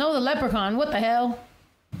 Snow the Leprechaun. What the hell?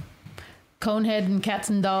 Conehead and Cats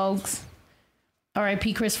and Dogs.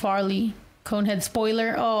 R.I.P. Chris Farley. Conehead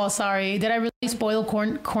spoiler. Oh, sorry. Did I really spoil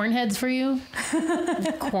Cornheads for you?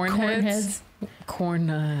 Cornheads. Corn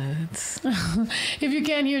nuts. If you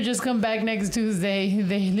can't hear, just come back next Tuesday.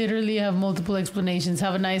 They literally have multiple explanations.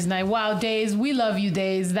 Have a nice night. Wow, Days. We love you,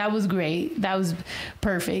 Days. That was great. That was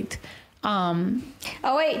perfect. Oh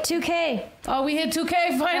wait, 2K. Oh, we hit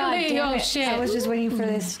 2K finally. God damn Oh, it. shit. I was just waiting for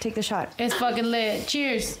this to take the shot. It's fucking lit.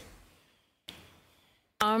 Cheers.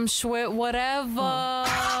 I'm Schwit, whatever.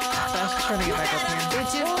 That's trying to get back up here.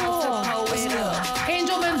 It's just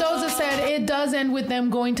Angel Mendoza said it does end with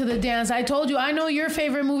them going to the dance. I told you, I know your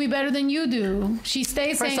favorite movie better than you do. She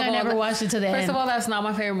stays saying I never watched it to the end. First of all, that's not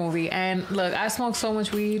my favorite movie. And look, I smoke so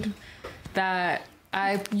much weed that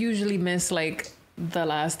I usually miss the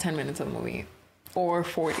last 10 minutes of the movie or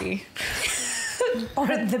 40. Or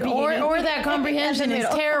the beginning. or that comprehension is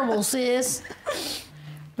terrible, sis.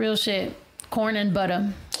 Real shit. Corn and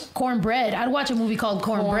butter. Cornbread. I'd watch a movie called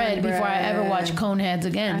Cornbread before I ever watch Coneheads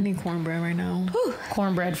again. I need cornbread right now.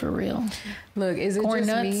 Cornbread for real. Look, is it Corn just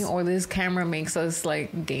nuts. me or this camera makes us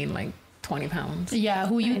gain 20 pounds. Yeah,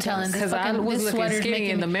 who you telling? This Because I fucking- was this looking sweater's skinny making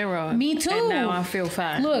in the me- mirror. Me too. And now I feel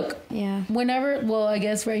fat. Look, Yeah. well, I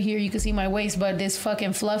guess right here you can see my waist, but this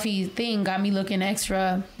fucking fluffy thing got me looking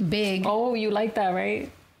extra big. Oh, you like that, right?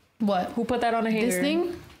 What? Who put that on a hanger? This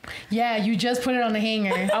thing? Yeah, you just put it on the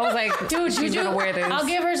hanger. I was like, Dude, she's Juju, gonna wear this. I'll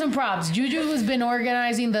give her some props. Juju has been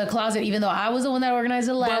organizing the closet, even though I was the one that organized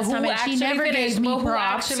it but last who time, and she actually never finished? gave me But who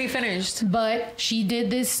props. actually finished? But she did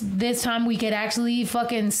this time. We could actually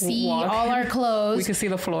fucking see Walk. all our clothes. We can see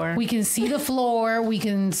the floor. We can see the floor. We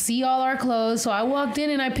can see all our clothes. So I walked in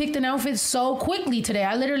and I picked an outfit so quickly today.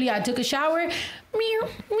 I took a shower. Meow,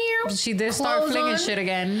 meow. She did start clothes flinging on. shit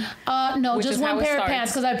again. No, Which just is how one it pair of starts.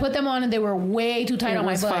 pants because I put them on and they were way too tight It on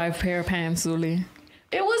my was butt. 5 pair of pants, Zuli.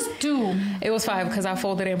 It was 2. It was 5 because I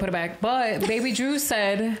folded it and put it back. But Baby Drew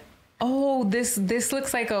said, "Oh, this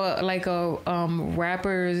looks like a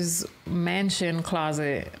rapper's mansion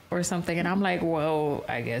closet or something." And I'm like, "Well,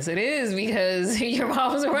 I guess it is because your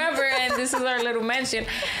mom's a rapper and this is our little mansion."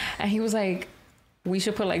 And he was like, "We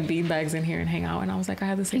should put like bean bags in here and hang out." And I was like, "I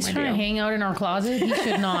had the same He's trying to idea." hang out in our closet. He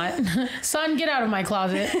should not. Son, get out of my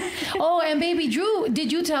closet. Oh, and Baby Drew,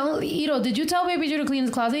 did you tell Baby Drew to clean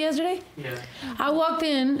his closet yesterday? Yeah. I walked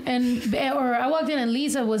in and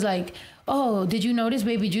Lisa was like, "Oh, did you notice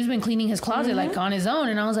Baby Drew's been cleaning his closet like on his own?"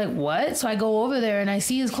 And I was like, "What?" So I go over there and I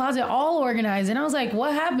see his closet all organized. And I was like,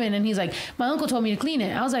 "What happened?" And he's like, "My uncle told me to clean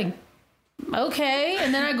it." I was like, okay.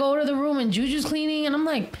 And then I go to the room and Juju's cleaning and I'm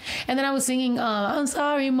like, and then I was singing I'm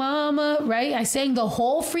sorry mama, right? I sang the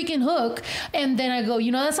whole freaking hook and then I go,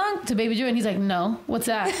 "You know that song?" to Baby Drew, and he's like, "No, what's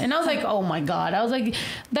that?" And I was like, oh my God. I was like,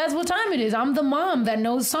 that's what time it is. I'm the mom that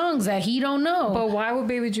knows songs that he don't know. But why would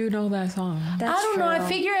Baby Drew know that song? I don't know. I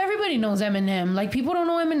figure everybody knows Eminem. Like, people don't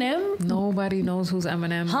know Eminem. Nobody knows who's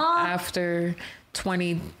Eminem Huh? after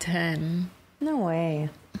 2010. No way.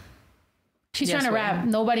 She's Yes, trying to ma'am. rap.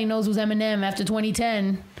 Nobody knows who's Eminem after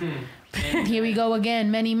 2010. Here we go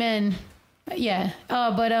again. Many men. Yeah.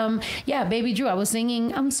 Yeah, Baby Drew, I was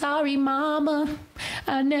singing, "I'm sorry, mama.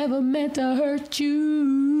 I never meant to hurt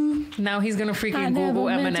you. Now he's gonna I freaking never Google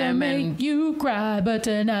meant to Eminem make and you cry, but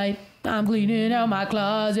tonight I'm cleaning out my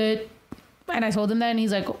closet." And I told him that, and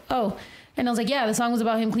he's like, "Oh." And I was like, "Yeah, the song was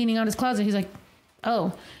about him cleaning out his closet." He's like,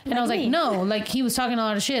 "Oh." And I was like, me. "No, like he was talking a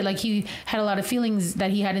lot of shit. Like he had a lot of feelings that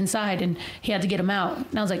he had inside and he had to get them out."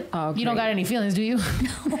 And I was like, Oh, "You don't great. got any feelings, do you?"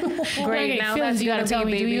 great. Okay, Now feelings that's you gotta gonna tell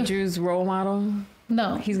be me, do Baby you? Drew's role model.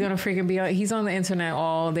 No. He's gonna freaking be on. He's on the internet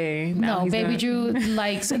all day. Now No, he's Baby gonna- Drew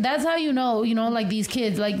likes. That's how you know, like these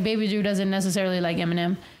kids. Like Baby Drew doesn't necessarily like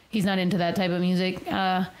Eminem. He's not into that type of music.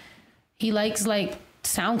 He likes like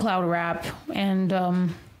SoundCloud rap and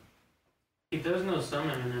He does know some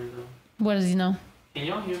Eminem though. what does he know? Can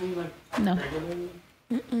y'all hear me like No, regularly?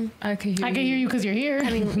 I can hear. I can hear you because you're here. I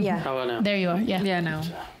mean, yeah. How about now? There you are. Yeah. Yeah, no.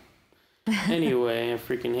 Anyway, I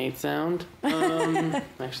freaking hate sound.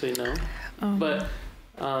 Actually no. But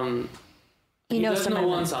You he know does some know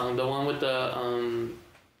one Eminem. song, the one with the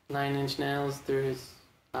 9-inch nails through his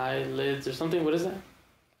eyelids or something. What is that?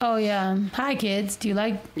 Oh yeah. Hi kids. Do you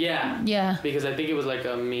like? Yeah. Yeah. Because I think it was like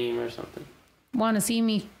a meme or something. Want to see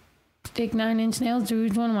me stick 9-inch nails through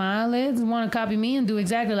each one of my eyelids? Want to copy me and do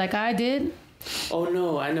exactly like I did? Oh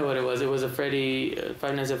no, I know what it was. It was a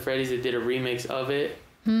Five Nights at Freddy's that did a remix of it,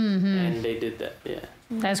 and they did that. Yeah.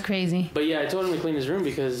 That's crazy. But yeah, I told him to clean his room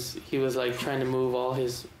because he was like trying to move all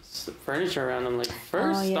his furniture around. I'm like,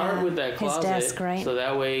 first Oh, yeah. start with that His closet, desk, right? so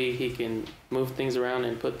that way he can move things around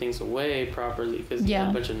and put things away properly. Because Yeah.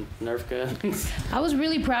 a bunch of Nerf guns. I was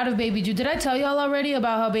really proud of Baby Drew. Did I tell y'all already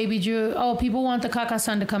about how Baby Drew? Oh, people want the Kaka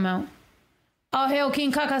Son to come out. All hail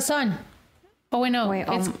King Kaka Son. Oh wait, no, Wait,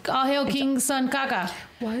 it's all hail King Son Kaka.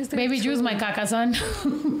 Why is there Baby two? Drew's my Kaka Son.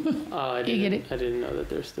 Oh, I You get didn't. I didn't know that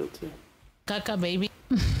there's still two. Caca baby.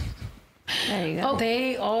 There you go.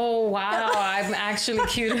 Oh wow! I'm actually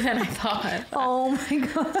cuter than I thought. Oh my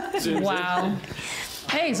god. Wow.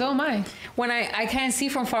 Hey, so am I. When I can't see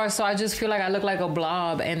from far, so I just feel like I look like a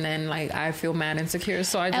blob, and then like I feel mad insecure.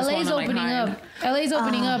 So I just want LA's to like opening hide. up. LA's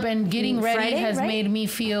opening up, and getting ready Friday, has right? made me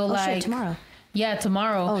feel Oh like shit, tomorrow. Yeah,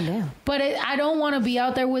 tomorrow. Oh, damn. But I don't want to be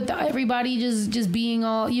out there with everybody just being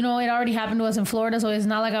all, it already happened to us in Florida, so it's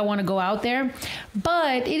not like I want to go out there.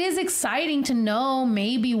 But it is exciting to know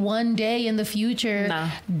maybe one day in the future,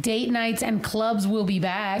 Nah. date nights and clubs will be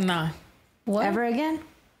back. Nah. What? Ever again?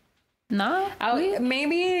 Nah?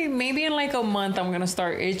 Maybe in like a month I'm gonna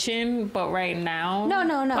start itching, but right now, No.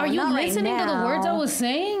 Are you not right listening to the words I now. was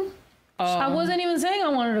saying? I wasn't even saying I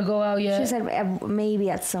wanted to go out yet. She said maybe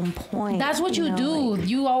at some point. That's what you do. like-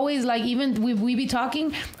 You always like, even we be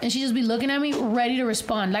talking and she just be looking at me ready to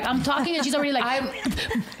respond. Like I'm talking and she's already like, I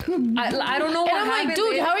don't know what and I'm like, happens.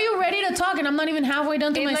 dude, how are you ready to talk? And I'm not even halfway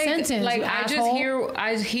done through my sentence. Like you I asshole.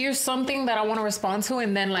 just hear something that I want to respond to,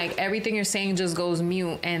 and then like everything you're saying just goes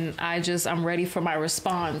mute, and I'm ready for my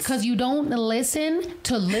response. Because you don't listen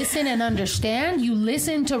and understand. You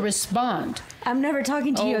listen to respond. I'm never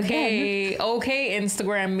talking to you again. Okay,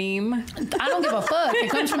 Instagram meme. I don't give a fuck. It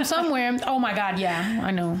comes from somewhere. Oh my God, yeah,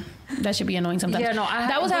 I know. That should be annoying sometimes. Yeah, no,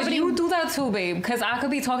 that was but happening. You do that too, babe. Because I could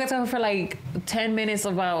be talking to her for like 10 minutes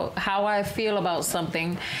about how I feel about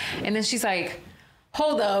something, and then she's like,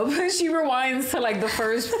 "Hold up." She rewinds to like the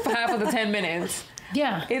first half of the 10 minutes.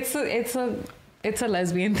 Yeah. It's a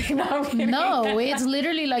lesbian thing. No, I'm kidding. No, it's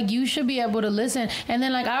literally like you should be able to listen. And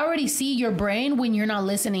then like I already see your brain when you're not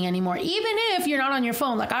listening anymore. Even if you're not on your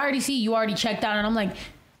phone, like I already see you already checked out and I'm like,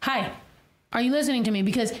 hi, are you listening to me?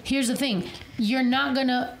 Because here's the thing, you're not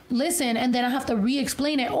gonna listen and then I have to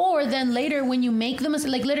re-explain it. Or then later when you make the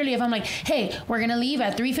mistake, like literally if I'm like, hey, we're gonna leave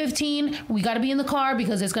at 3:15, we gotta be in the car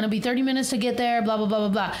because it's gonna be 30 minutes to get there, blah, blah, blah, blah,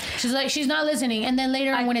 blah. She's like, she's not listening. And then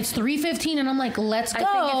later when it's 3:15 and I'm like, let's go.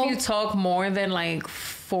 I think if you talk more than like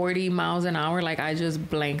 40 miles an hour, like I just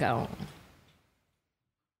blank out.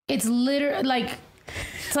 It's literally like,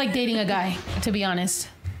 it's like dating a guy, to be honest.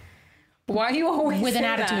 Why are you always With an say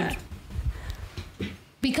attitude. that?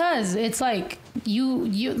 Because it's like you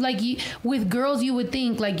with girls you would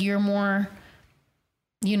think like you're more,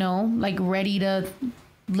 you know, like ready to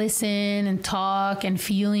listen and talk and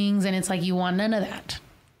feelings, and it's like you want none of that.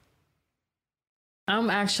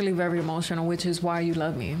 I'm actually very emotional, which is why you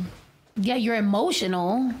love me. Yeah, you're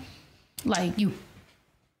emotional. Like you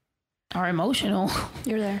are emotional.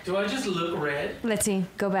 You're there. Do I just look red? Let's see.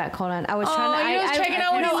 Go back. Hold on. I was Oh, trying to. you was checking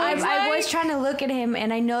out what he looks I like? was trying to look at him,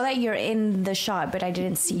 and I know that you're in the shot, but I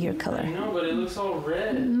didn't see your I color. know, but it looks all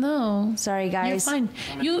red. No. Sorry, You're guys. fine.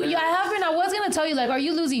 I was gonna tell you, like, are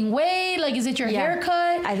you losing weight? Like, is it your Yeah.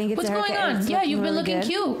 haircut? I think it's what's the going haircut. on? It's Yeah, you've been looking looking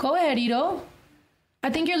really cute. Go ahead, Ito. I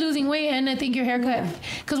think you're losing weight, and I think your haircut.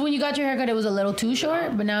 Because when you got your haircut, it was a little too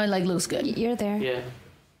short, but now it like looks good. You're there. Yeah.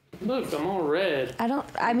 Look, I'm all red.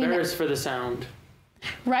 I mean, Embarrassed for the sound.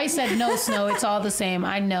 Rice said no, Snow. It's all the same.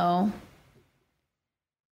 I know.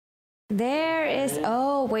 there is.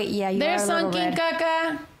 Oh wait, yeah, you There's are a little Sunkin red.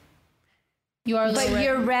 Kaka. You are a little But red.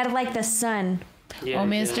 you're red like the sun. Yeah, Oh,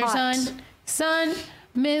 yeah. Mr. Hot. Sun,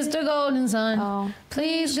 Mr. Golden Sun. Oh.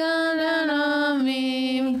 Please come down on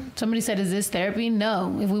me. Somebody said, is this therapy?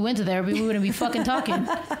 No. If we went to therapy, we wouldn't be fucking talking.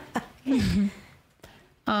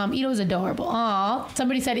 Ito's adorable. Aw.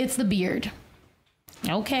 Somebody said, it's the beard.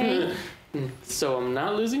 Okay. So I'm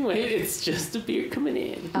not losing weight. It's just the beard coming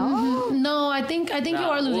in. Oh. No, I think you Nah,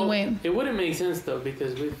 are losing well, weight. It wouldn't make sense though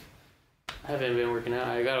because I haven't been working out.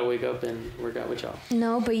 I gotta wake up and work out with y'all.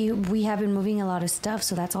 No, but we have been moving a lot of stuff,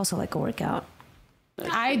 so that's also like a workout.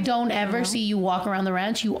 I don't ever see you walk around the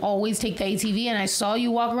ranch. You always take the ATV, and I saw you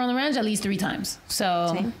walk around the ranch at least 3 times.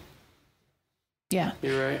 So, Same. yeah.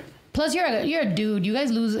 You're right. Plus, you're a dude. You guys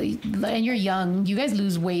lose, and you're young. You guys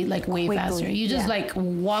lose weight like way Quickly, faster. You just yeah. like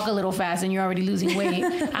walk a little fast, and you're already losing weight.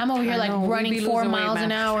 I'm over here like know, we running be 4 losing weight, miles an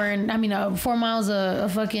man. hour, and I mean 4 miles a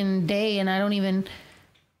fucking day, and I don't even.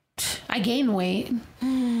 I gain weight.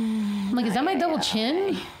 I'm like, is that my double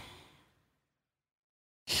chin?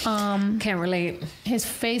 Can't relate. His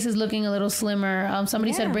face is looking a little slimmer.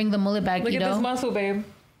 Somebody said Yeah. bring the mullet back, Look at Ito. this muscle, babe.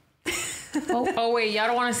 Oh wait, y'all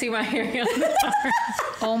don't want to see my hair.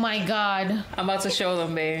 Oh my God. I'm about to show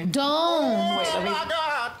them, babe. Don't. Wait, let me.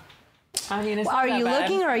 I mean, it's not Are that you bad.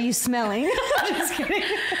 looking or are you smelling? Just kidding.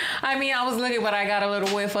 I mean, I was looking, but I got a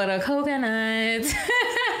little whiff of the coconut.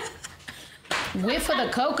 Whiff of the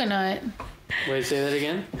coconut. Wait, say that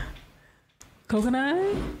again.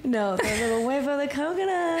 Coconut? No, the little whiff of the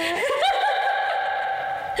coconut.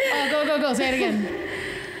 Oh, go. Say it again.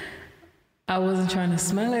 I wasn't trying to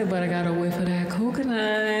smell it, but I got a whiff of that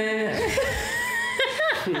coconut.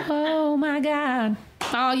 Oh my God.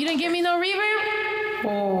 Oh, you didn't give me no reverb?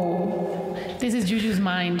 Oh. This is Juju's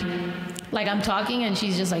mind. Like I'm talking and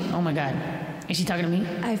she's just like, oh my God. Is she talking to me?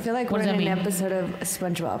 I feel like What we're does in that an mean? episode of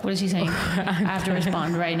SpongeBob. What is she saying? I have to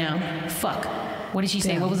respond right now. Fuck. What did she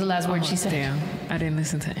say? What was the last word she said? Damn, I didn't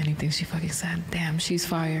listen to anything she fucking said. Damn, she's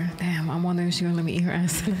fire. Damn, I'm wondering if she's gonna let me eat her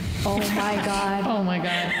ass. Oh my God. Oh my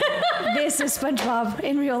God. This is SpongeBob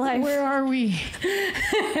in real life. Where are we?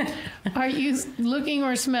 Are you looking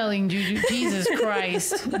or smelling, Juju? Jesus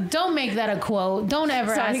Christ. Don't make that a quote. Don't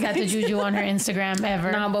ever Sorry, ask that to guys. Juju on her Instagram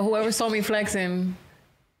ever. Nah, but whoever saw me flexing,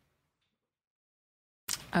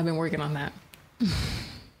 I've been working on that.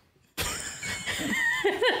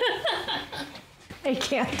 I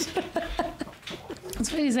can't.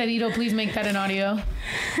 Somebody said, Ito, please make that an audio.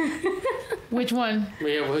 Which one?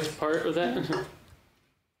 Yeah, which part was that?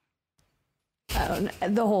 I don't know.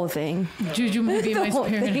 The whole thing. Juju might be The my whole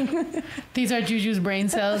spirit. thing. These are Juju's brain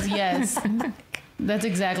cells. Yes. That's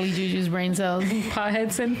exactly Juju's brain cells.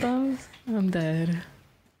 Pothead symptoms. I'm dead.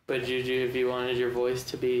 But Juju, if you wanted your voice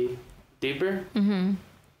to be deeper,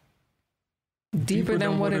 Deeper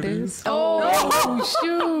than what it is. Oh,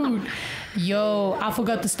 shoot. Yo, I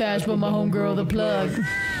forgot the stash, but my homegirl the plug.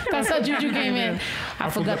 That's how Juju came in. I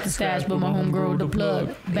forgot the stash, but my homegirl the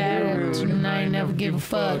plug. Bad, and I ain't never give a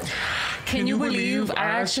fuck. Can you believe I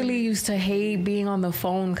actually used to hate being on the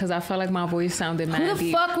phone because I felt like my voice sounded mad Who the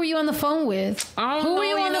deep. fuck were you on the phone with? Who were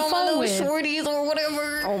you on the phone with? Shorties or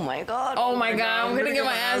whatever. Oh my god. Oh my god, I'm gonna get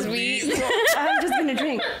my ass beat. I'm just gonna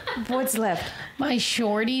drink. What's left? My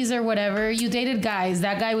shorties or whatever. You dated guys.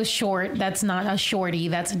 That guy was short. That's not a shorty.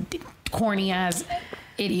 That's a corny ass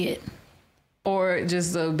idiot. Or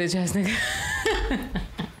just a bitch ass nigga.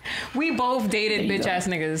 We both dated bitch ass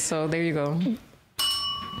niggas, so there you go.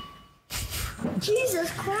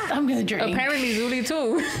 Jesus Christ. I'm gonna drink. Apparently Zuli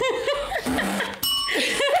too.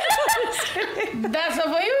 That's a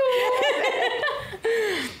for you.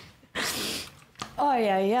 Oh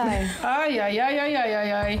yeah. Ay, ay, ay, ay, ay,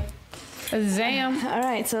 ay, ay. Zam. All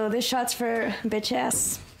right, so this shot's for bitch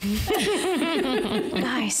ass.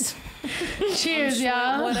 Nice. Cheers,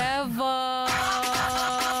 y'all. Whatever.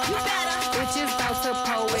 Bitches about to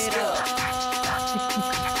pull it up.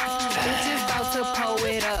 Bitches about to pull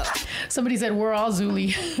it up. Somebody said we're all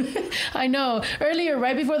Zuli. I know. Earlier,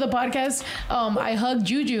 right before the podcast, I hugged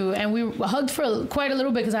Juju, and we hugged for quite a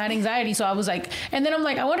little bit because I had anxiety. So I was like, and then I'm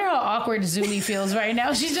like, I wonder how awkward Zuli feels right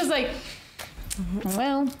now. She's just like,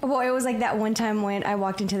 well, It was like that one time when I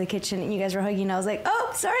walked into the kitchen and you guys were hugging. And I was like,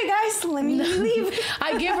 oh, sorry guys, let me leave.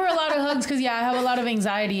 I give her a lot of hugs because, yeah, I have a lot of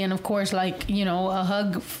anxiety. And of course, like, you know, a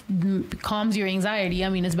hug calms your anxiety. I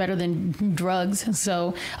mean, it's better than drugs.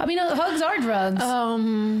 So, I mean, hugs are drugs.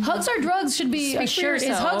 Hugs are drugs should be a Speak for shirt. Is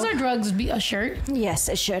yourself. hugs are drugs be a shirt? Yes,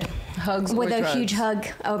 it should. Hugs With or a drugs. huge hug.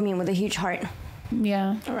 I mean, with a huge heart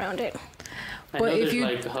Yeah. around it. I But know if there's you-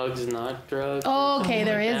 like hugs not drugs. Oh, okay,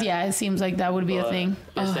 there is. that. Yeah, it seems like that would be a but thing.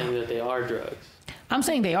 You're saying that they are drugs. I'm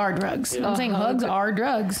saying they are drugs. Yeah. I'm saying hugs are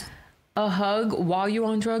drugs. A hug while you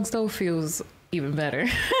on drugs though feels even better.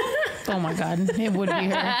 Oh my God, it would be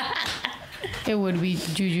her. It would be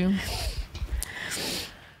Juju.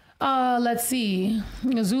 Let's see.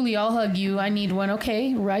 Zuli, I'll hug you. I need one.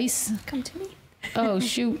 Okay, Rice. Come to me. Oh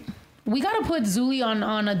shoot. We gotta put Zuli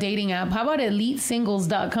on a dating app. How about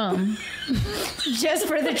EliteSingles.com? Just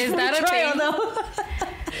for the Is that a trial, thing?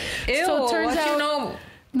 though. Ew, So it turns what out- you know?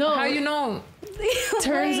 No. How you know?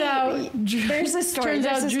 Turns Wait, out, there's a story. Turns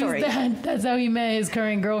There's out a Drew's story. dad. That's how he met his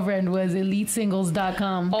current girlfriend. Was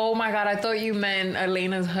EliteSingles.com. Oh my god, I thought you meant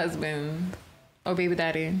Elena's husband or baby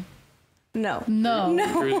daddy. No. No.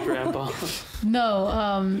 Drew's grandpa.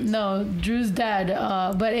 No, Drew's dad.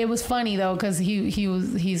 But it was funny though, because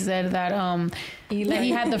he said that that he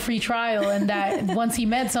had the free trial, and that once he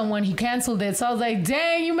met someone, he canceled it. So I was like,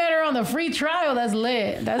 dang, you met her on the free trial. That's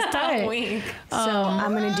lit. That's tight. Wink. So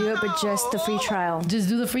I'm gonna do it, but just the free trial. Just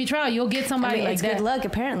do the free trial. You'll get I somebody mean, like it's that. good luck,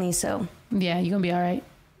 apparently. So Yeah, you're gonna be all right.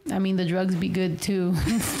 I mean, the drugs be good too.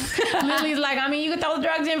 Lily's like, I mean, you can throw the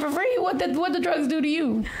drugs in for free. What the drugs do to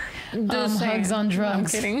you? Hugs on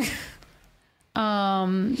drugs. I'm kidding.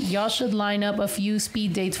 Y'all should line up a few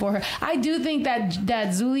speed dates for her. I do think that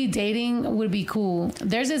Zuli dating would be cool.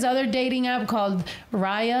 There's this other dating app called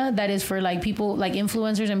Raya that is for like people, like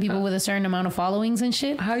influencers and people with a certain amount of followings and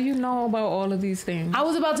shit. How you know about all of these things? I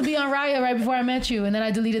was about to be on Raya right before I met you, and then I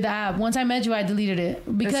deleted the app. Once I met you, I deleted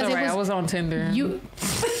it because It's alright. it I was on Tinder. you.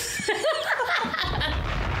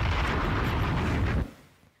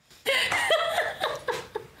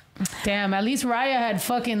 Damn, at least Raya had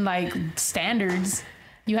fucking like standards.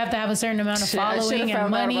 You have to have a certain amount of Shit, I should have following and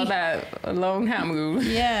found out money. about that a long time ago.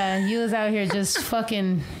 Yeah, you was out here just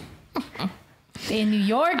fucking in New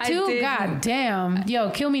York I too. didn't. God damn, yo,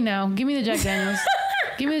 kill me now. Give me the Jack Daniels.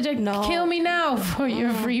 Give me the Jack. No. Kill me now for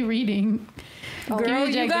your free reading. Give me Girl, the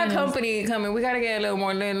you Jack got Daniels. company coming. We gotta get a little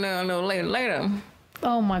more later.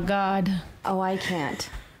 Oh my God. Oh, I can't.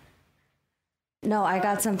 No, I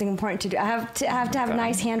got something important to do. I have to have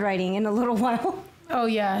nice handwriting in a little while. Oh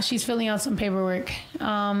yeah, she's filling out some paperwork.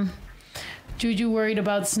 Juju worried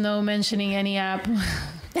about Snow mentioning any app.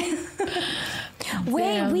 Wait,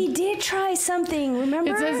 Damn. we did try something.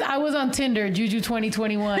 Remember? It says I was on Tinder, Juju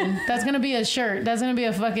 2021. That's gonna be a shirt. That's gonna be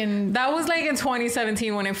a fucking. That was like in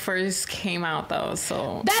 2017 when it first came out, though.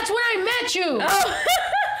 So That's when I met you.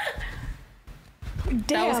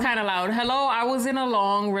 That was kind of loud. Hello, I was in a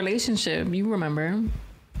long relationship. You remember?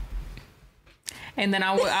 And then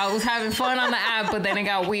I was having fun on the app, but then it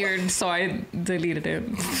got weird, so I deleted it.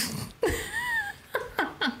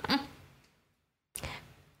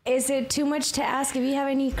 Is it too much to ask if you have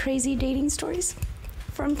any crazy dating stories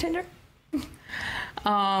from Tinder?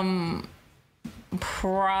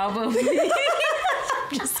 Probably.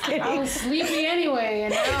 Just kidding. I was sleepy anyway,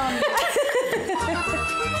 and now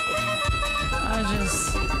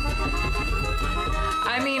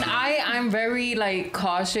I'm very like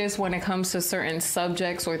cautious when it comes to certain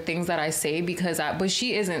subjects or things that I say but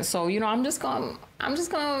she isn't. So, I'm just gonna,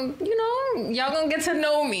 y'all gonna get to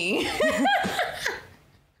know me.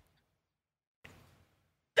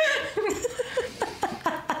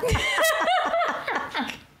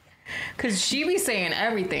 Cause she be saying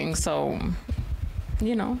everything, so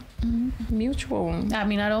mutual. I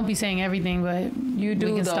mean, I don't be saying everything, but You do,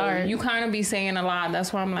 we can though. start. You kind of be saying a lot.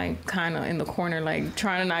 That's why I'm like kind of in the corner, like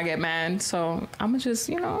trying to not get mad. So I'm just,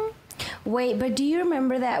 Wait, but do you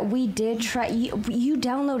remember that we did try? You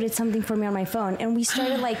downloaded something for me on my phone, and we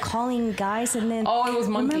started like calling guys, and then Oh, it was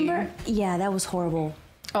Monkey. Remember? Yeah, that was horrible.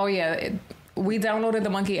 Oh yeah, we downloaded the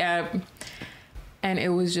Monkey app, and it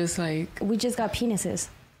was just like, We just got penises.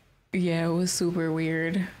 yeah, it was super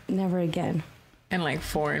weird Never again. and like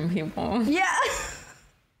foreign people. Yeah,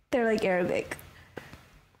 they're like Arabic.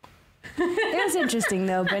 It was interesting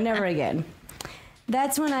though, but never again.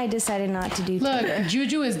 That's when I decided not to do Look, Tinder.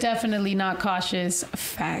 Juju is definitely not cautious.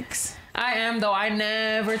 Facts. I am though. I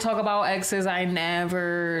never talk about exes. I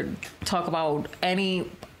never talk about any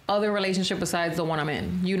other relationship besides the one I'm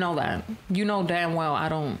in. You know that. You know damn well I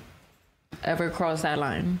don't ever cross that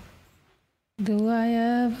line. Do I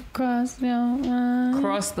ever cross your line?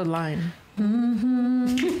 Cross the line.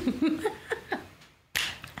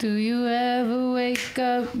 Do you ever wake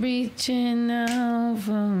up reaching out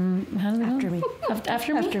from After me. After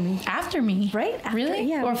me? After me. After me. Right? After, Really?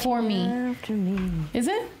 Yeah. Or for me? After me. Is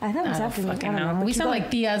it? I thought it was I after don't me. fucking I don't know. know. We Keep sound going. like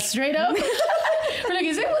Diaz straight up. We're like,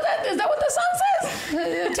 is that what the song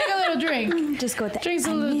says? Take a little drink. Just go with that. Drink I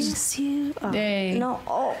some little- miss you. Oh, Hey. No.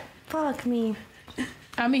 Oh, fuck me.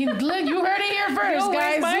 I mean, look, you heard it here first, Yo,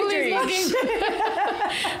 guys. where's my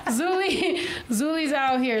Zuli's Zuli's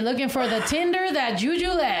out here looking for the Tinder that Juju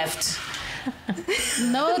left.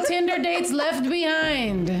 No Tinder dates left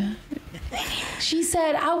behind. She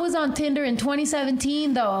said, I was on Tinder in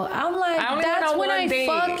 2017, though. I'm like, I only went that's on when one I date.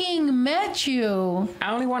 fucking met you.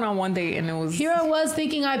 I only went on one date and it was Here I was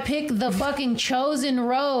thinking I picked the fucking chosen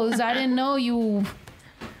rose. I didn't know you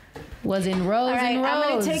was in Rose All right, and Rose. I'm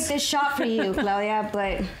going to take this shot for you, Claudia,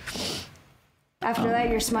 but after that,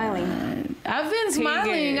 you're smiling. I've been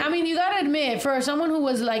smiling. I mean, you gotta admit, for someone who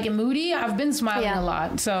was like moody, I've been smiling Yeah. a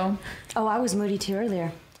lot. So, Oh, I was moody too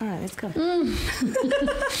earlier. All right, let's go.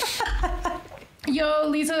 yo,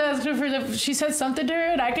 Lisa asked her she said something to her,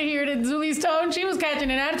 and I could hear it in Zuli's tone. She was catching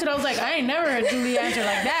an attitude. I was like, I ain't never heard Zuli answer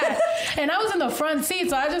like that. And I was in the front seat,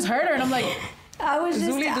 so I just heard her, and I'm like, I was just...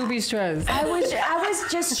 Zuli do be stressed. I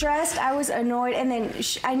was just stressed. I was annoyed, and then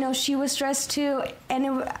I know she was stressed too,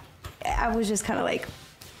 and I was just kind of like,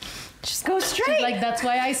 just go straight. she's like, that's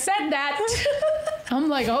why I said that. I'm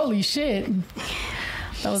like, holy shit.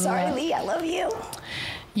 That was a Sorry, lot. Lee, I love you.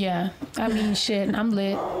 Yeah, I mean, shit, I'm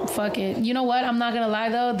lit. Fuck it. You know what? I'm not gonna lie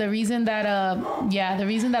though. The reason that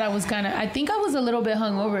I was I think I was a little bit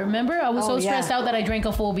hungover. Remember, I was Oh, so yeah. stressed out that I drank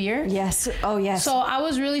a full beer. Yes. Oh, yes. So I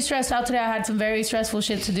was really stressed out today. I had some very stressful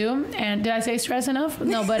shit to do. And did I say stress enough?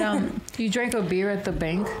 No, but You drank a beer at the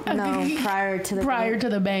bank? no, prior to the prior to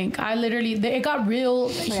the bank, I literally it got real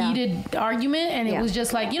heated argument, and it Yeah. was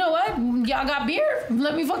just like, you know what? Y'all got beer?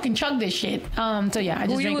 Let me fucking chug this shit. So yeah, I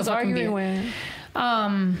just Who you drank was a fucking arguing beer. with?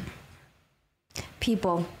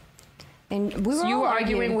 people, and we were So you all were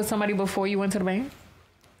arguing with somebody before you went to the bank?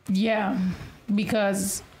 Yeah,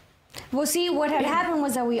 because Well, see, what had happened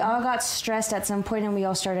was that we all got stressed at some point, and we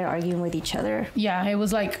all started arguing with each other. yeah, it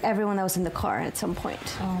was like Everyone that was in the car at some point.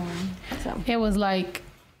 So it was like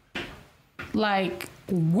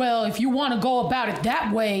well, if you want to go about it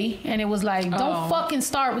that way, and it was like, don't fucking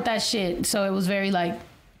start with that shit. So it was very like,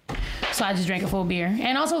 so I just drank a full beer.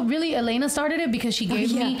 And also, really, Elena started it because she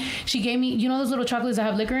gave me, you know those little chocolates that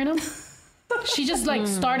have liquor in them? She just like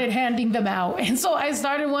started handing them out. And so I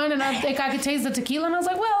started one, and I think I could taste the tequila, and I was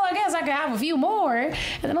like, well, I guess I could have a few more. And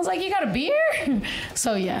then I was like, you got a beer?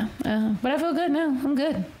 So yeah, but I feel good now. I'm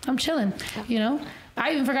good. I'm chilling, you know?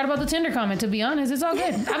 I even forgot about the Tinder comment, to be honest. It's all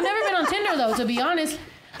good. I've never been on Tinder, though, to be honest.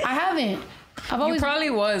 I haven't. I've You always... probably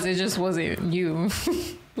was. It just wasn't you.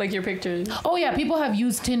 Like your pictures. Oh yeah, people have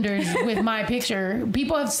used Tinders with my picture.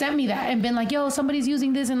 People have sent me that and been like, "Yo, somebody's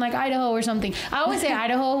using this in like Idaho or something." I always say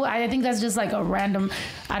Idaho. I think that's just like a random,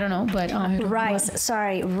 I don't know, but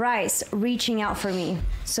Rice reaching out for me.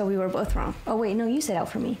 So we were both wrong. Oh wait, no, you said out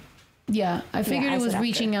for me. yeah, I figured I it was said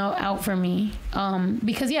reaching out for me.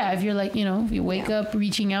 Because yeah, if you're like, you know, if you wake up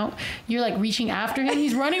reaching out, you're like reaching after him.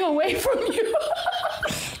 He's running away from you.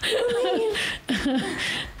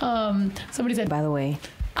 Somebody said, By the way,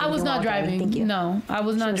 I was not driving. Thank you. No, I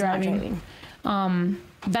was not driving.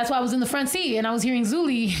 That's why I was in the front seat and I was hearing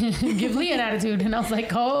Zuli give Lee an attitude, and I was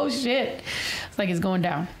like, oh shit, it's like it's going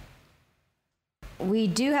down. We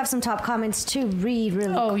do have some top comments to read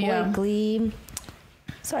really quickly.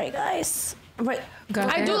 Sorry, guys. Right.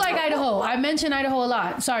 I do like Idaho. I mention Idaho a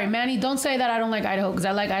lot. Sorry, Manny, don't say that I don't like Idaho, because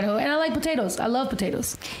I like Idaho and I like potatoes. I love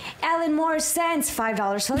potatoes. Alan Moore sends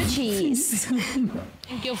 $5 for the cheese.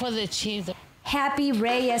 Thank you for the cheese. Happy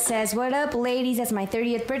Reyes says, "What up, ladies? It's my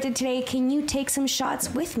 30th birthday today. Can you take some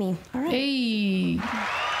shots with me?" All right. Hey.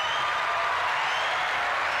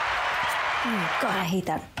 God, I hate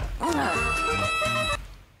that.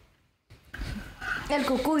 El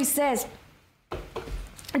Cucuy says,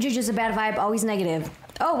 "Juju's a bad vibe, always negative."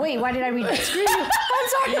 Oh, wait, why did I read that? Screw you. I'm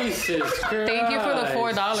sorry. Jesus Christ. Thank you for the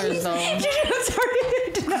 $4 though. I'm sorry.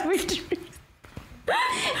 I did not read to read.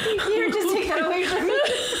 You just take that away from me.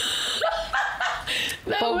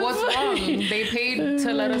 But what's wrong? They paid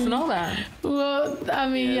to let us know that. Well, I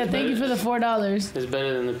mean, yeah, thank you for the $4. It's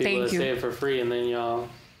better than the people Thank that you. say it for free and then y'all.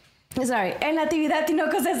 Sorry. En Natividad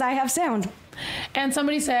Tinoco says, "I have sound." And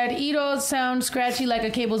somebody said, Ito sounds scratchy like a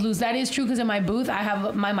cable's loose. That is true, because in my booth, I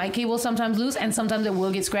have my mic cable sometimes loose, and sometimes it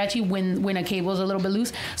will get scratchy when a cable's a little bit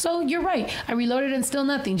loose. So you're right. I reloaded and still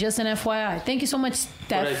nothing. Just an FYI. Thank you so much,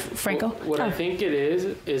 Steph Franco. What I think it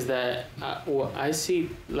is that I see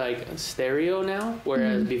like stereo now,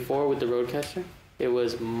 whereas before with the Rodecaster, it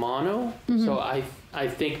was mono. So I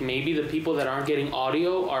think maybe the people that aren't getting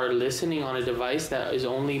audio are listening on a device that is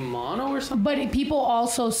only mono or something. But people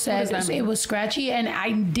also said does that mean? it was scratchy, and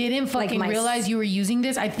I didn't fucking my- realize you were using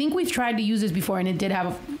this. I think we've tried to use this before, and it did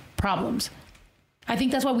have problems. I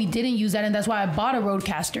think that's why we didn't use that, and that's why I bought a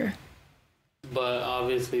Rodecaster. But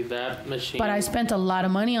obviously that machine. But I spent a lot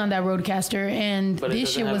of money on that Rodecaster, and But it this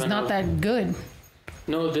doesn't shit have was not enough- that good.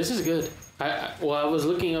 No, this is good. I was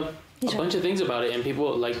looking up a bunch of things about it, and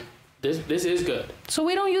people like this is good. So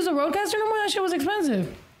we don't use a Rodecaster no more? That shit was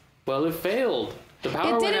expensive. Well, it failed. The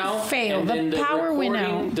power went didn't out. fail. And The then power went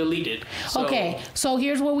recording out. Deleted. So, Okay, so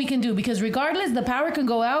here's what we can do, because regardless, the power can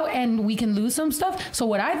go out and we can lose some stuff. So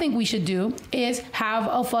what I think we should do is have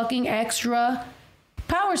a fucking extra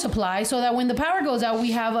power supply, so that when the power goes out,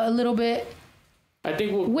 we have a little bit. I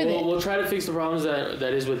think we'll try to fix the problems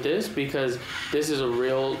that is with this, because this is a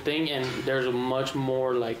real thing, and there's much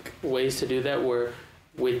more like ways to do that. Where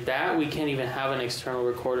with that we can't even have an external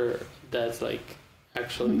recorder that's like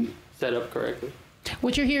actually set up correctly.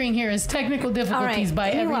 What you're hearing here is technical difficulties All right. by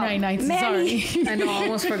Every Meanwhile, Night Nights. Manny- Sorry. I know, I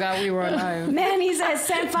almost forgot we were alive. Manny says,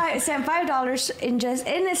 send $5 and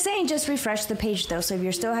it's saying just refresh the page though. So if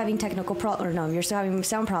you're still having technical problems, or no, if you're still having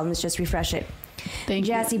sound problems, just refresh it. Thank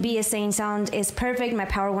you. Jazzy B is saying sound is perfect. My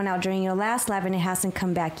power went out during your last live and it hasn't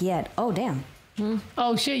come back yet. Oh damn.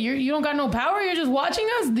 Oh shit, you don't got no power? You're just watching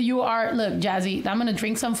us? You are. Look, Jazzy, I'm gonna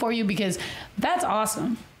drink some for you, because that's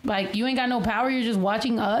awesome. Like, you ain't got no power, you're just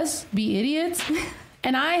watching us be idiots.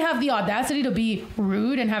 And I have the audacity to be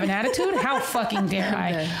rude and have an attitude? How fucking dare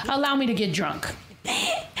I? Allow me to get drunk.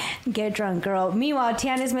 Get drunk, girl. Meanwhile,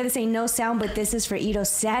 Tiana Smith is saying no sound, but this is for Ito's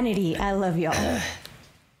sanity. I love y'all.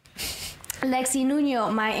 Lexi Nuno,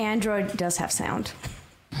 my Android does have sound.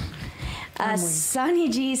 Sunny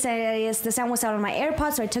G says the sound was out on my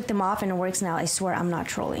AirPods, so I took them off and it works now. I swear I'm not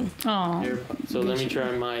trolling. Oh, AirPods. So let me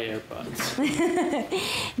try my AirPods.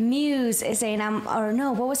 Muse is saying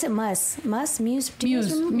what was it? Muse? Do you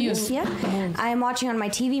guys remember? Muse. Yeah. I am watching on my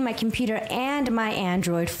TV, my computer, and my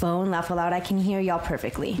Android phone. Laugh aloud. I can hear y'all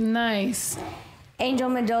perfectly. nice. Angel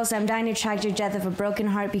Mendoza, I'm dying to track your death of a broken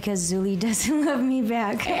heart because Zuli doesn't love me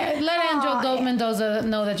back. Let Angel Mendoza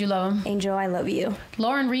know that you love him. Angel, I love you.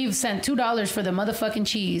 Lauren Reeves sent $2 for the motherfucking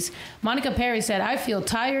cheese. Monica Perry said, I feel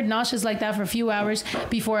tired, nauseous like that for a few hours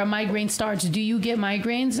before a migraine starts. Do you get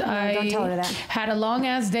migraines? don't tell her that. Had a long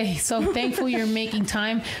ass day, so thankful you're making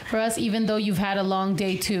time for us, even though you've had a long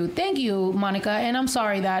day too. Thank you, Monica. And I'm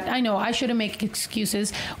sorry that I know I shouldn't make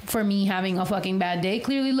excuses for me having a fucking bad day.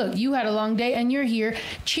 Clearly, look, you had a long day and you're here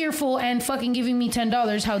cheerful and fucking giving me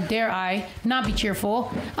 $10. How dare I not be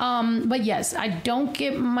cheerful? But yes, I don't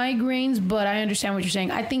get migraines, but I understand what you're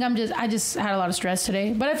saying. I think I just had a lot of stress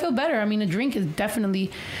today, but I feel better. I mean, a drink is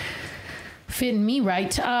definitely fitting me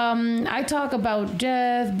right. I talk about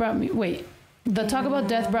death brought me. Wait. The talk about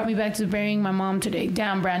death brought me back to burying my mom today.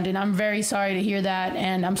 Damn, Brandon, I'm very sorry to hear that,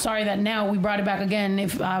 and I'm sorry that now we brought it back again.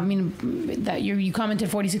 If I mean that you commented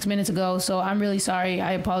 46 minutes ago, so I'm really sorry.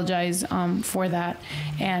 I apologize for that,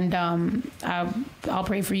 and I'll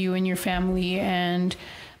pray for you and your family. And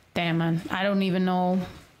damn, man, I don't even know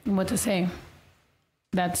what to say.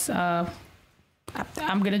 That's I'm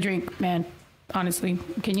gonna drink, man. Honestly,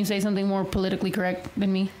 can you say something more politically correct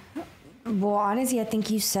than me? Well, honestly, I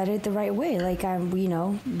think you said it the right way. Like,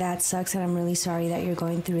 that sucks, and I'm really sorry that you're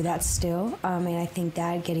going through that still. And I think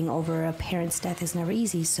that getting over a parent's death is never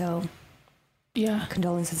easy. So, Yeah.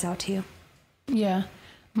 condolences out to you. Yeah.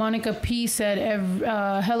 Monica P said,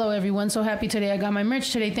 hello, everyone. So happy today. I got my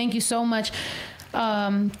merch today. Thank you so much.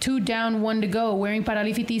 2 down, 1 to go. Wearing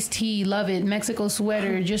Paralifitis tee. Love it. Mexico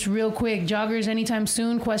sweater. Just real quick. Joggers anytime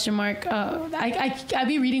soon? Question mark. I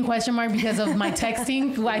be reading question mark because of my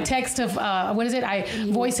texting. I text of, what is it? I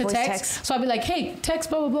voice to text. So I'll be like, hey, text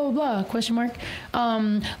blah, blah, blah, blah, question mark.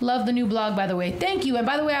 Love the new vlog, by the way. Thank you. And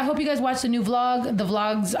by the way, I hope you guys watched the new vlog. The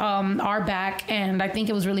vlogs are back, and I think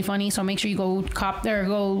it was really funny. So make sure you go cop there,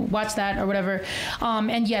 go watch that or whatever.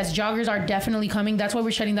 And yes, joggers are definitely coming. That's why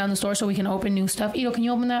we're shutting down the store so we can open new stuff. Ito, can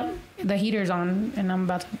you open that? The heater's on, and I'm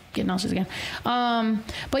about to get nauseous again.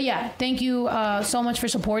 But yeah, thank you so much for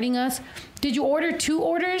supporting us. Did you order 2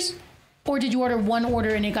 orders? Or did you order 1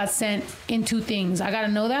 order and it got sent in 2 things? I got to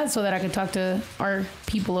know that so that I can talk to our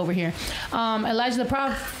people over here. Elijah the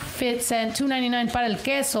Prophet sent $2.99 para el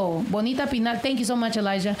queso. Bonita Pinal, thank you so much,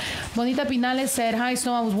 Elijah. Bonita Pinales said, hi,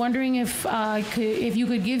 Snow. I was wondering if you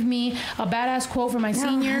could give me a badass quote for my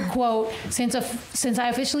senior quote since I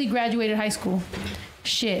officially graduated high school.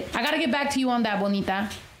 Shit. I got to get back to you on that, Bonita.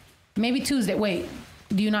 Maybe Tuesday. Wait.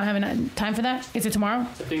 Do you not have time for that? Is it tomorrow? I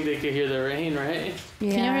think they could hear the rain, right?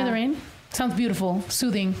 Yeah. Can you hear the rain? Sounds beautiful,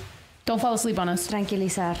 soothing. Don't fall asleep on us.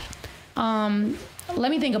 Tranquilizar.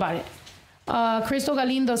 Let me think about it. Crystal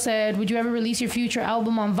Galindo said, would you ever release your future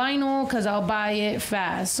album on vinyl? Because I'll buy it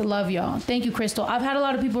fast. Love y'all. Thank you, Crystal. I've had a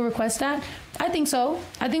lot of people request that. I think so.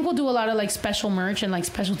 I think we'll do a lot of like special merch and like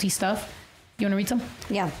specialty stuff. You want to read some?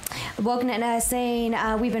 Yeah. Woken saying,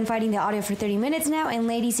 we've been fighting the audio for 30 minutes now. And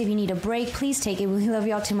ladies, if you need a break, please take it. We love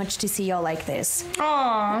y'all too much to see y'all like this.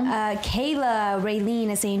 Aww. Kayla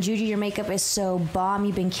Raylene is saying, Juju, your makeup is so bomb.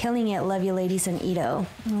 You've been killing it. Love you, ladies, and Ito.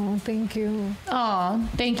 Oh, thank you. Aw,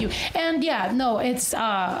 thank you. And yeah, no, it's,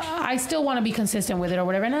 I still want to be consistent with it or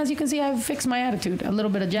whatever. And as you can see, I've fixed my attitude. A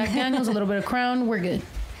little bit of Jack Daniels, a little bit of Crown. We're good.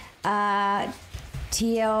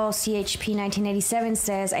 TLCHP 1987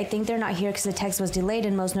 says, I think they're not here because the text was delayed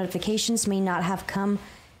and most notifications may not have come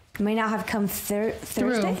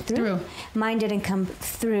Thursday. Through. Mine didn't come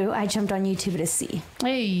through. I jumped on YouTube to see.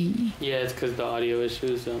 Hey. Yeah, it's because the audio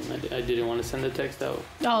issues. I didn't want to send the text out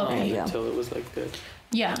There you go. until it was like good.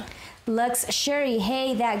 Yeah. Lux Sherry,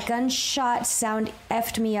 hey, that gunshot sound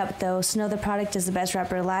effed me up though. Snow the Product is the best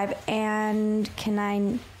rapper alive. And can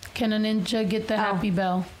a ninja get the happy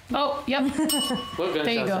bell? Oh, yep. What gunshot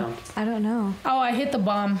There you go. sound? I don't know. Oh, I hit the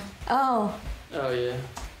bomb. Oh. Oh, yeah.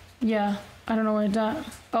 Yeah. I don't know where it's at.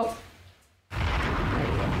 Oh.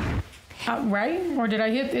 Right? Or did I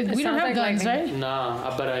hit it? We don't have like guns, lightning. right?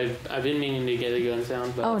 Nah, but I've been meaning to get a gun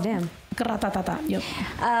sound. But Oh, damn. Gratata. Yep.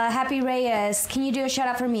 Happy Reyes, can you do a shout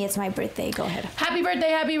out for me? It's my birthday. Go ahead. Happy birthday,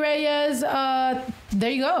 Happy Reyes.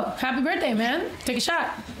 There you go. Happy birthday, man. Take a shot.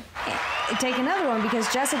 Take another one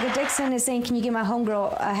because Jessica Dixon is saying, can you give my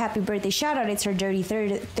homegirl a happy birthday shout out? It's her dirty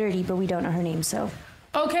 30, but we don't know her name, so.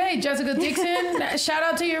 Okay, Jessica Dixon. Shout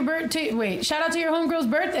out to your shout out to your homegirl's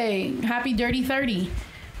birthday. Happy Dirty 30.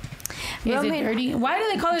 Is Roman, it dirty? Why do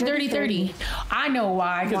they call it Dirty 30? I know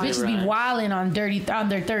why, because bitches be wilding on their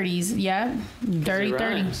 30s. Yeah, Dirty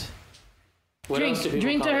 30. What else do people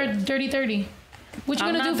Drink to call her it? Dirty 30. What you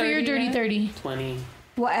I'm gonna do not for your 30 Dirty yet. 30? 20.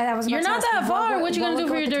 Well, I was about You're to not ask, that far. What you gonna do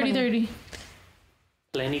for with your the Dirty 20? 30?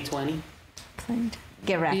 Plenty 20.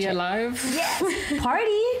 Get Be ratchet. alive. Yes.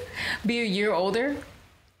 Party. Be a year older.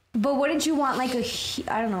 But wouldn't you want like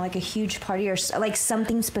like a huge party or like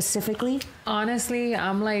something specifically? Honestly,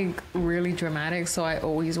 I'm like really dramatic, so I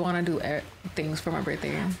always want to do things for my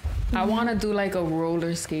birthday. I want to do like a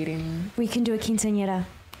roller skating. We can do a quinceañera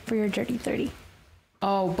for your dirty 30.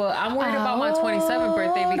 Oh, but I'm worried about my 27th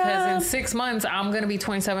birthday because in 6 months I'm gonna be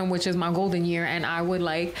 27, which is my golden year, and I would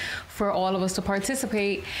like for all of us to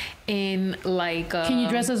participate in like. Can you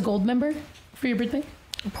dress as gold member for your birthday?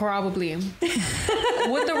 Probably.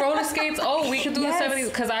 With the roller skates, we could do Yes. the 70s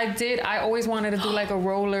because I always wanted to do like a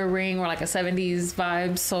roller ring or like a 70s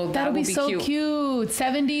vibe, so that That'll would be be so cute. cute.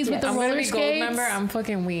 70s with the I'm roller gonna be gold skates. member. I'm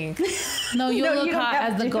fucking weak. No, you No, look you don't hot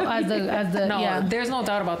have as the as the No, yeah. there's no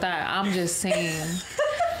doubt about that. I'm just saying.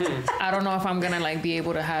 I don't know if I'm gonna like be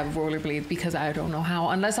able to have rollerblades because I don't know how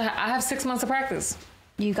unless I have 6 months of practice.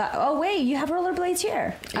 You got. Oh wait, you have rollerblades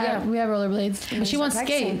here. Yeah. We have rollerblades, but she wants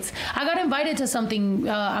practicing. skates. I got invited to something.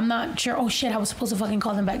 I'm not sure. Oh shit! I was supposed to fucking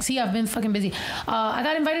call them back. See, I've been fucking busy. I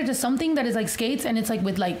got invited to something that is like skates, and it's like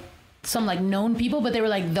with like some like known people, but they were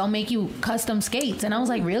like they'll make you custom skates, and I was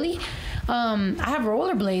like, really? I have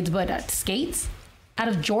rollerblades, but skates out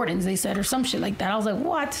of Jordans, they said, or some shit like that. I was like,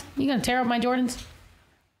 what? You gonna tear up my Jordans?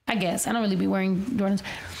 I guess I don't really be wearing Jordans.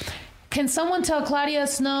 Can someone tell Claudia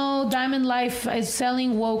Snow Diamond Life is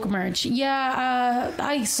selling woke merch? Yeah,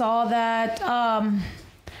 I saw that.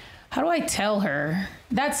 How do I tell her?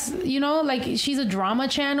 That's, like she's a drama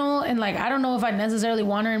channel and like I don't know if I necessarily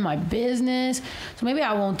want her in my business. So maybe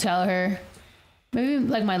I won't tell her. Maybe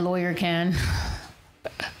like my lawyer can.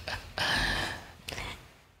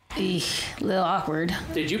 Eek, a little awkward.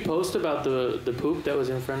 Did you post about the poop that was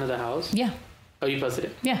in front of the house? Yeah. Oh, you posted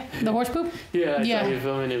it? Yeah. The horse poop? Yeah, I Yeah. saw you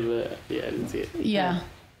filming it, but yeah, I didn't see it. Yeah.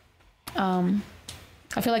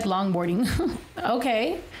 I feel like longboarding.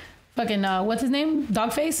 Okay. Fucking what's his name?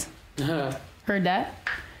 Dogface? Heard that.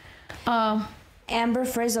 Amber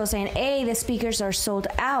Frizzo saying, "Hey, the speakers are sold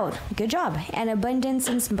out. Good job. And abundance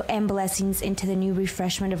and blessings into the new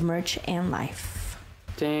refreshment of merch and life."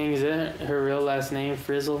 Dang, is that her real last name?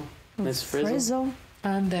 Frizzle? Miss Frizzle? Frizzle.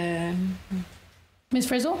 And then Miss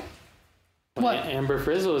Frizzle? Well, What? Amber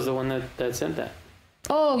Frizzle is the one that sent that.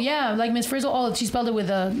 Oh yeah, like Miss Frizzle. Oh, she spelled it with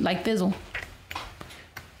a like Thizzle.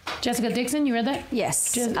 Jessica Dixon, you read that?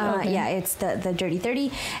 Yes. Just- okay. Yeah, it's the Dirty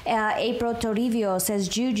 30. April Toribio says,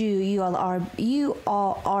 "Juju, you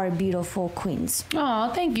all are beautiful queens."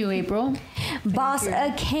 Oh, thank you, April. Boss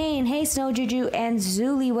Kane, hey Snow, Juju, and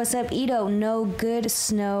Zuli, what's up, Ito? No good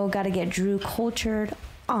Snow, gotta get Drew cultured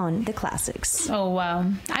on the classics. Oh wow.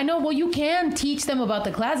 I know. Well, you can teach them about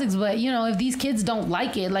the classics, but if these kids don't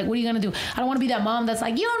like it, like, what are you gonna do? I don't want to be that mom that's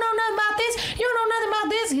like, you don't know nothing about this. You don't know nothing about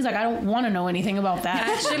this. He's like, I don't want to know anything about that.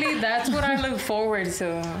 actually, that's what I look forward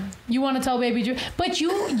to. You want to tell baby Drew, but you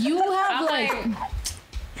have I'm like.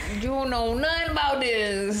 you don't know nothing about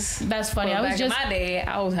this. That's funny. Well, I was back just. in my day,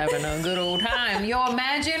 I was having a good old time. Yo,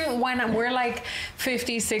 imagine when we're like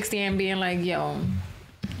 50, 60 and being like, yo,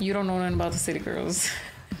 you don't know nothing about the city girls.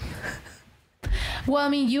 Well, I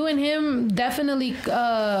mean, you and him definitely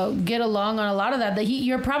get along on a lot of that.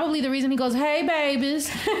 You're probably the reason he goes, "Hey,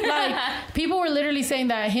 babies." Like, people were literally saying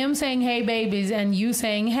that him saying "Hey, babies" and you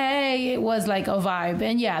saying "Hey" it was like a vibe.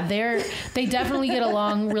 And yeah, they definitely get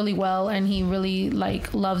along really well. And he really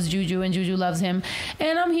like loves Juju, and Juju loves him.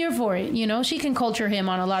 And I'm here for it. She can culture him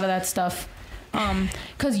on a lot of that stuff.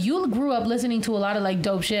 Cause you grew up listening to a lot of like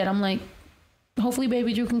dope shit. I'm like, hopefully,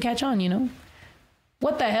 baby Drew can catch on.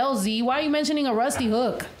 What the hell, Z? Why are you mentioning a rusty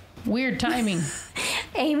hook? Weird timing.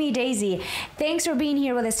 Amy Daisy, thanks for being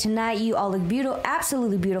here with us tonight. You all look beautiful,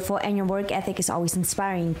 absolutely beautiful, and your work ethic is always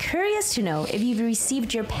inspiring. Curious to know if you've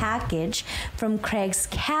received your package from Craig's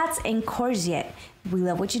Cats and Cores yet. We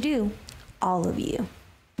love what you do, all of you.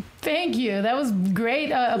 Thank you. That was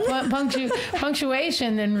great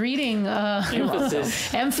punctuation and reading.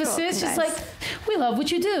 Emphasis. Emphasis. Just Nice. like, we love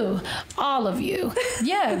what you do. All of you.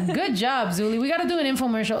 Yeah, good job, Zuli. We got to do an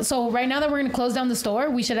infomercial. So right now that we're going to close down the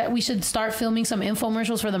store, we should start filming some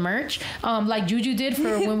infomercials for the merch. Like Juju did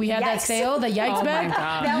for when we had that Yikes. sale, the Yikes Oh bag. my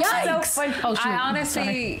God. That was Yikes. so funny. Oh, shoot. I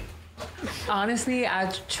Sorry. honestly,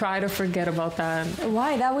 I try to forget about that.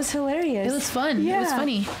 Why? That was hilarious. It was fun. It was Yeah.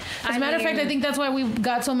 funny. As a matter of fact, I think that's why we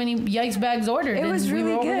got so many Yikes bags ordered. It was and we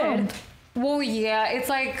really were good. overwhelmed. Well, yeah, it's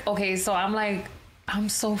like, okay, so I'm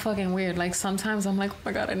so fucking weird. Like, sometimes I'm like, oh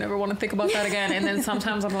my God, I never want to think about that again. And then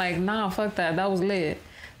sometimes I'm like, nah, fuck that. That was lit.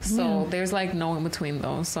 So there's like no in between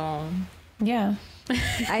though. So Yeah.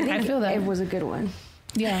 I think I feel that. it was a good one.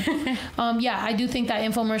 Yeah. Yeah, I do think that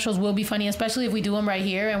infomercials will be funny, especially if we do them right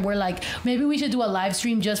here and we're like, maybe we should do a live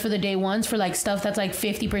stream just for the day ones for like stuff that's like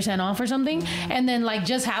 50% off or something. And then like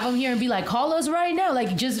just have them here and be like, call us right now.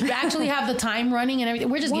 Like just actually have the time running and everything.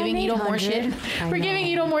 We're just giving Ito more shit. 1-800. I We're giving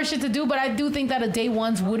know. Ito more shit to do, but I do think that a day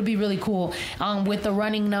ones would be really cool with the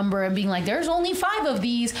running number and being like, there's only 5 of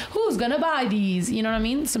these. Who's going to buy these? You know what I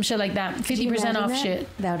mean? Some shit like that. Could you 50% imagine off that?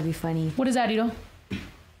 shit. That would be funny. What is that, Ito?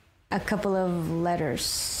 A couple of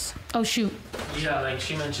letters. Oh, shoot. Yeah, like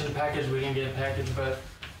she mentioned a package. We didn't get a package, but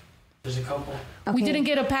There's a couple. We Okay. didn't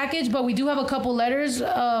get a package, but we do have a couple letters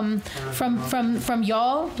from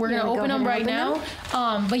y'all. We're Yeah, gonna go open ahead them and right open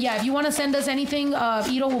now. But yeah, if you want to send us anything,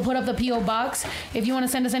 Ito will put up the PO box. If you want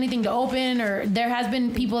to send us anything to open, or there has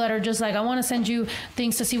been people that are just like, I want to send you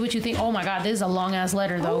things to see what you think. Oh my God, this is a long ass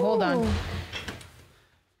letter though. Hold on. Ooh.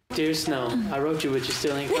 Dear Snow, I wrote you, but you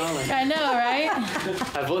still ain't calling. I know, right?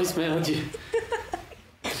 I voicemailed you.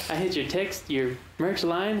 I hit your text, your merch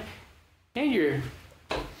line, and your.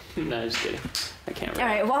 No, just kidding. I can't All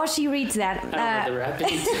rap. right, while she reads that, I don't have the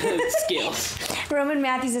rapping skills. Roman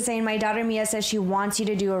Matthews is saying, my daughter Mia says she wants you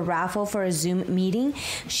to do a raffle for a Zoom meeting.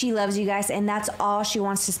 She loves you guys, and that's all she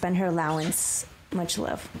wants to spend her allowance. Much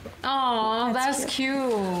love. Oh, that's cute.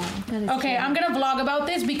 Okay, I'm gonna vlog about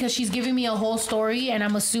this because she's giving me a whole story, and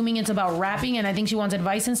I'm assuming it's about rapping, and I think she wants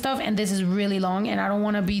advice and stuff. And this is really long, and I don't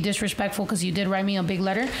want to be disrespectful because you did write me a big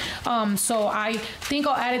letter. So I think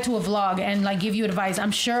I'll add it to a vlog and like give you advice.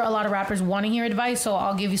 I'm sure a lot of rappers want to hear advice, so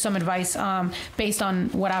I'll give you some advice based on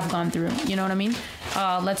what I've gone through. You know what I mean?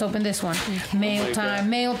 Let's open this one. Mail my time, God.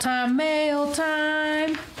 mail time, mail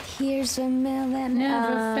time. Here's a mail that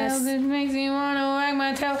Never felt it makes me wanna wag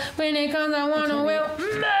my tail. When it comes, I wanna wail.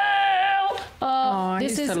 Mail. I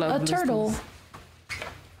This used is to love a turtle. blisters.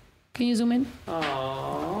 Can you zoom in? Aww.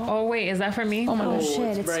 Oh wait, is that for me? Oh my Oh gosh. shit,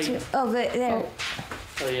 it's it's bright. too. Oh, there.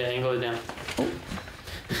 Oh yeah, angle it down.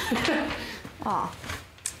 Aw.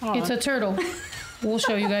 It's a turtle. We'll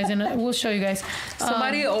show you guys we'll show you guys.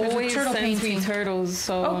 Somebody there's a always turtle sends me painting. turtles,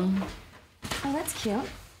 so. Oh. Oh, that's cute.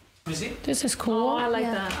 Let me see. This is cool. I like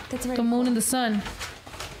Yeah, that. that's very The moon and the sun.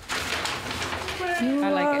 You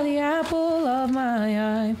I like are it. the apple of my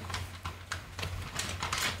eye.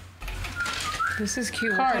 This is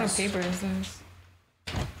cute. What kind of Cards. paper is this?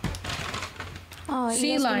 Oh, you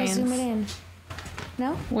Sea guys wanna lions. zoom it in.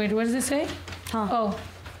 No? Wait, what does it say? Huh. Oh.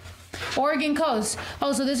 Oregon Coast.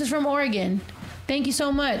 Oh, so this is from Oregon. Thank you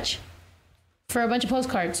so much for a bunch of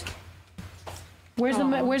postcards. Where's the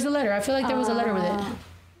letter? I feel like there was a letter with it.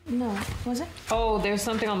 No. Was it? Oh, there's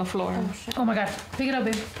something on the floor. Oh my God. Pick it up,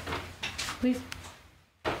 babe. Please.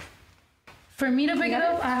 For me to pick it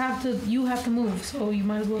up, you have to move, so you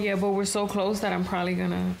might as well. Yeah, but we're so close that I'm probably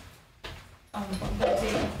gonna.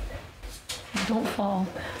 Don't fall.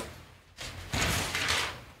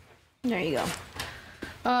 There you go.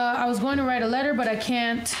 I was going to write a letter, but I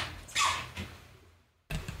can't.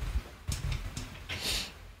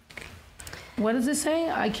 What does it say?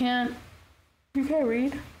 I can't. You can't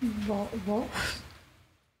read. Volks?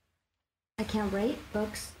 I can't write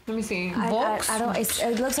books. Let me see. Volks? I don't.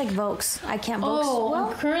 It looks like Volks. I can't Volks. Oh, I'm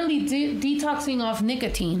Well, currently detoxing off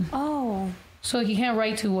nicotine, oh. so he can't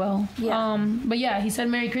write too well. Yeah. But yeah, he said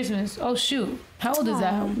Merry Christmas. Oh shoot, how old is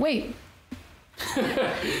that? Wait.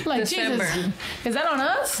 Like December. Jesus, is that on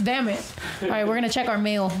us? Damn it! All right, we're gonna check our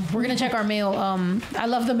mail. I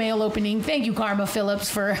love the mail opening. Thank you, Karma Phillips,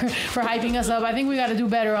 for hyping us up. I think we got to do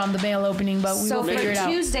better on the mail opening, but we So will for figure it out.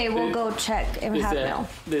 Tuesday, we'll go check if we have mail.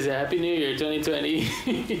 There's a Happy New Year 2020.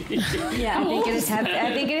 Yeah, I think it is.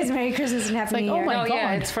 I think it is Merry Christmas and Happy Like, New oh Year. my Oh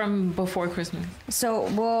yeah, God. it's from before Christmas. So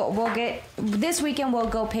we'll get this weekend. We'll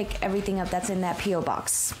go pick everything up that's in that PO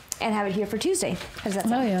box and have it here for Tuesday. How does that Oh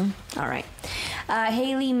sound? yeah. All right.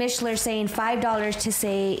 Haley Mishler saying $5 to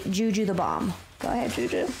say Juju the bomb. Go ahead,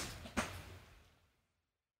 Juju.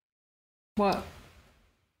 What?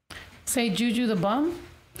 Say Juju the bomb.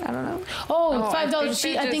 I don't know. Oh, Oh, I $5.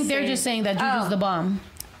 think I think they're just saying that Juju's the bomb.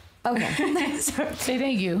 Okay. Sorry. Say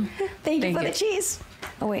thank you. Thank you for you. the cheese.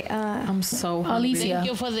 Oh wait. I'm so hungry. Alicia. Thank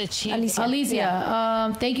you for the cheese.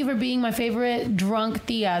 Alicia. Thank you for being my favorite drunk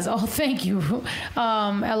tias. Oh, thank you.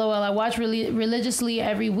 LOL. I watch religiously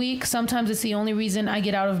every week. Sometimes it's the only reason I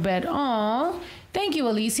get out of bed. Aw. Thank you,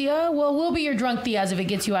 Alicia. Well, we'll be your drunk tias if it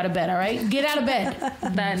gets you out of bed, all right? Get out of bed.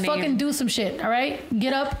 That name. Fucking do some shit, all right?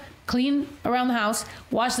 Get up, clean around the house,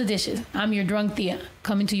 wash the dishes. I'm your drunk tia,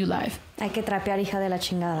 coming to you live. Hay que trapear, hija de la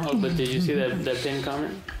chingada. Oh, but did you see that pinned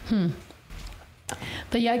comment?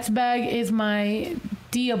 The Yikes bag is my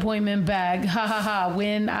appointment bag. Ha ha ha.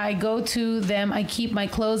 When I go to them, I keep my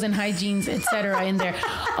clothes and hygienes, etc. in there.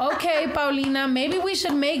 Okay, Paulina, maybe we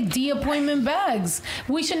should make appointment bags.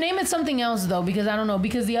 We should name it something else though, because I don't know.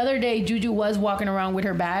 Because the other day Juju was walking around with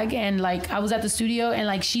her bag, and like I was at the studio, and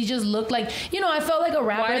like she just looked like, you know, I felt like a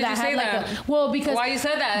rapper Why did that you had say like that? a well because Why you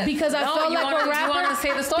said that? because I No, felt you like wanna- a rapper. You want to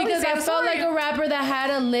say the story? Because Say I the felt story. like a rapper that had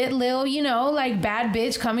a little, you know, like bad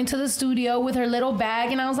bitch coming to the studio with her little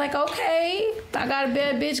bag, and I was like, okay, I got a bad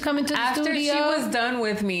bitch coming to the After studio. she was done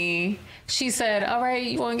with me, she said, "All right,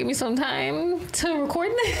 you want to give me some time to record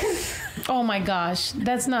this?" Oh my gosh,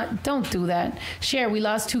 don't do that. Share, we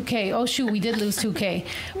lost 2K. Oh shoot, we did lose 2K.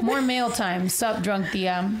 More mail time. Sup, drunk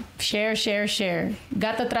tia. Share.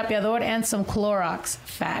 Gata trapeador and some Clorox.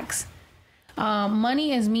 Facts.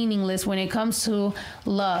 Money is meaningless when it comes to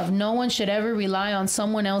love. No one should ever rely on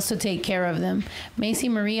someone else to take care of them. Macy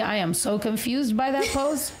Marie, I am so confused by that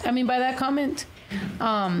by that comment.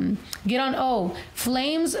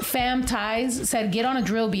 Flames Fam Ties said, get on a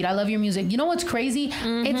drill beat. I love your music. You know what's crazy?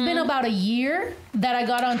 It's been about a year that I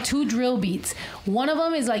got on 2 drill beats. One of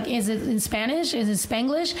them is in Spanish, is in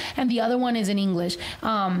Spanglish, and the other one is in English.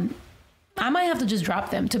 I might have to just drop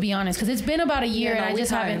them, to be honest, because it's been about a year and I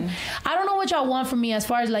just haven't. I don't know what y'all want from me as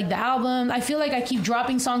far as like the album. I feel like I keep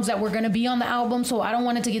dropping songs that were going to be on the album, so I don't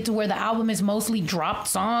want it to get to where the album is mostly dropped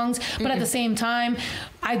songs. But at the same time,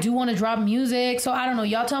 I do want to drop music. So I don't know.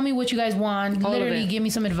 Y'all tell me what you guys want. Literally give me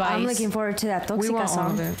some advice. I'm looking forward to that Toxica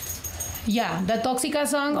song. Yeah, the Toxica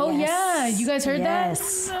song. Oh yeah, you guys heard that?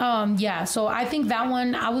 Yeah. So I think that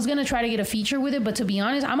one, I was gonna try to get a feature with it, but to be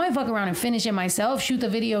honest, I might fuck around and finish it myself. Shoot the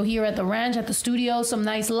video here at the ranch, at the studio, some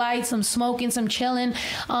nice lights, some smoking, some chilling,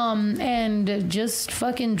 and just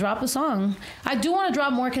fucking drop a song. I do want to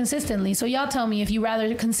drop more consistently. So y'all tell me if you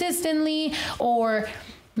rather consistently or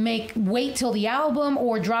wait till the album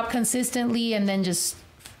or drop consistently and then just.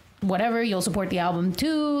 Whatever, you'll support the album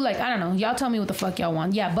too. Like, I don't know. Y'all tell me what the fuck y'all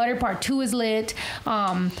want. Yeah, Butter Part 2 is lit.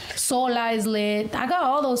 Sola is lit. I got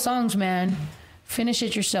all those songs, man. Finish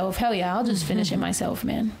it yourself. Hell yeah, I'll just finish it myself,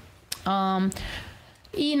 man.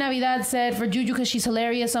 E Navidad said, for Juju, because she's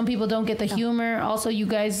hilarious. Some people don't get the humor. Also, you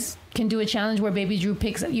guys can do a challenge where Baby Drew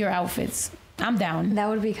picks your outfits. I'm down. That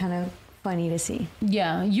would be kind of funny to see.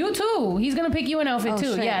 Yeah, you too. He's gonna pick you an outfit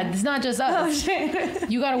too. Shit. Yeah, it's not just us. Oh,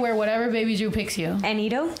 shit. You gotta wear whatever Baby Drew picks you. And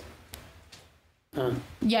Ito?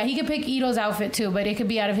 Yeah, he could pick Ito's outfit too, but it could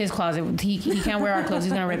be out of his closet. He can't wear our clothes.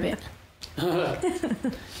 He's gonna rip it.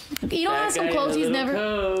 Ito has some clothes he's never.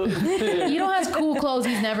 Ito has cool clothes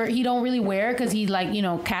he don't really wear because he's like, you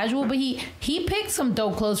know, casual. But he picked some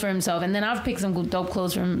dope clothes for himself, and then I've picked some dope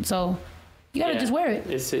clothes for him. So you gotta just wear it.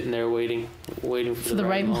 It's sitting there waiting for the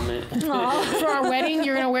right moment. For our wedding,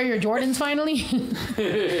 you're gonna wear your Jordans finally.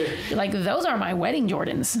 Like, those are my wedding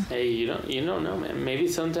Jordans. Hey, you don't know, man. Maybe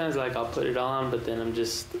sometimes like I'll put it on, but then I'm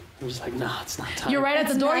just like, nah, it's not time. You're right at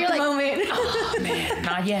the door. You're like, moment. Oh man,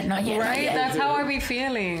 not yet. Right? Not yet. That's how I be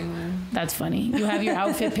feeling. That's funny. You have your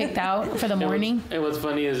outfit picked out for the morning. And what's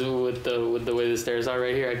funny is with the way the stairs are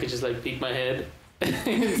right here, I could just like peek my head.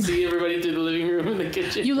 And see everybody through the living room and the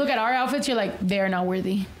kitchen. You look at our outfits, you're like, they're not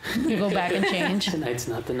worthy. You go back and change. Tonight's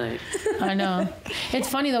not the night. I know. It's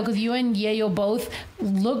funny though, because you and Yayo both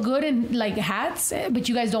look good in like hats, but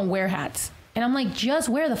you guys don't wear hats. And I'm like, just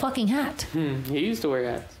wear the fucking hat. He used to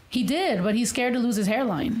wear hats. He did, but he's scared to lose his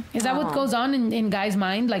hairline. Is that what goes on in guys'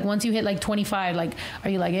 mind? Like, once you hit like 25, like,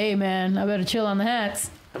 are you like, hey man, I better chill on the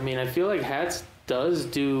hats? I mean, I feel like hats does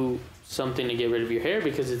do something to get rid of your hair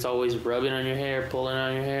because it's always rubbing on your hair, pulling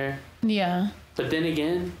on your hair. Yeah. But then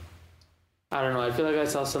again, I don't know. I feel like I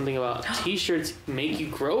saw something about t-shirts make you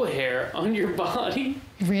grow hair on your body.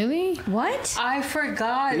 Really? What? I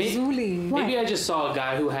forgot, Zuli. Maybe I just saw a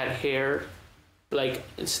guy who had hair, like,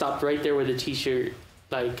 it stopped right there where the t-shirt,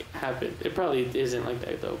 like, happened. It probably isn't like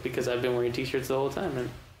that, though, because I've been wearing t-shirts the whole time,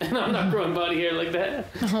 and I'm not growing body hair like that.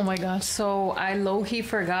 Oh, my gosh. So I low-key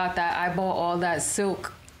forgot that I bought all that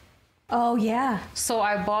silk. Oh, yeah. So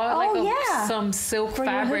I bought some silk for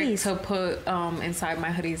fabric to put inside my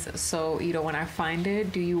hoodies. So, you know, when I find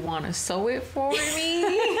it, do you want to sew it for me?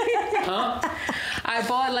 Huh? I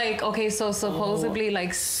bought so supposedly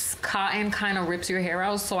cotton kind of rips your hair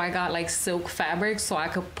out. So I got like silk fabric so I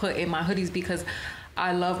could put in my hoodies because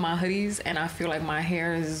I love my hoodies and I feel like my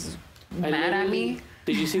hair is mad at me.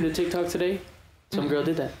 Did you see the TikTok today? Some girl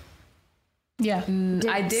did that. Yeah.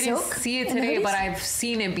 I didn't see it today, but I've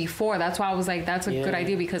seen it before. That's why I was like, that's a good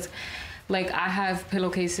idea because like I have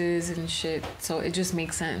pillowcases and shit. So it just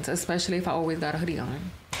makes sense, especially if I always got a hoodie on.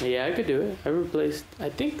 Yeah, I could do it.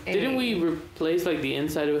 Didn't we replace like the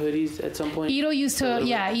inside of hoodies at some point? Ito used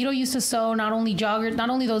to sew not only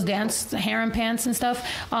those dance harem pants and stuff.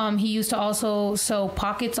 He used to also sew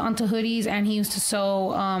pockets onto hoodies, and he used to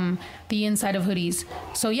sew the inside of hoodies.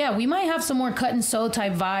 So yeah, we might have some more cut and sew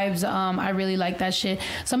type vibes. I really like that shit.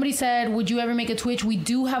 Somebody said, would you ever make a Twitch? We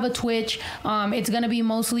do have a Twitch. It's gonna be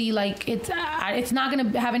mostly like it's not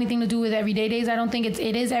gonna have anything to do with everyday days. I don't think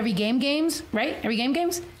it is every games, right? Every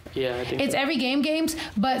games. Yeah, I think It's so. every games,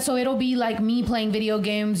 but so it'll be like me playing video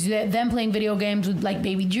games, them playing video games with like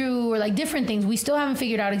Baby Drew or like different things. We still haven't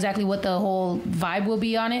figured out exactly what the whole vibe will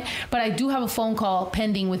be on it, but I do have a phone call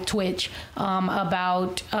pending with Twitch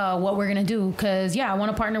about what we're gonna do. Cause yeah, I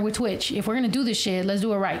want to partner with Twitch. If we're gonna do this shit, let's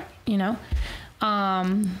do it right. You know.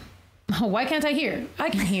 Why can't I hear? I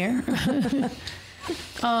can hear.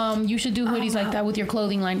 You should do hoodies like that with your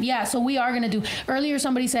clothing line. Yeah, so we are gonna do. Earlier,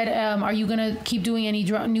 somebody said, "Are you gonna keep doing any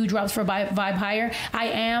new drops for Vibe Higher?" I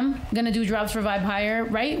am gonna do drops for Vibe Higher.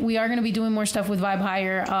 Right? We are gonna be doing more stuff with Vibe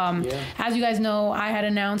Higher. As you guys know, I had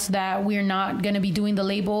announced that we're not gonna be doing the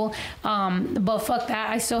label. But fuck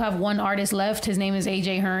that. I still have one artist left. His name is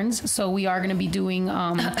AJ Hearns. So we are gonna be doing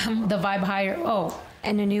the Vibe Higher.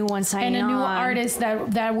 And a new one signing and a new on. artist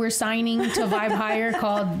that we're signing to Vibe Higher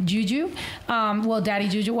called Juju. Daddy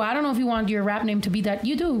Juju. Well, I don't know if you want your rap name to be that.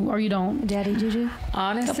 You do or you don't. Daddy Juju.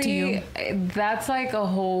 Honestly, that's like a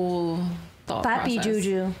whole thought Papi process.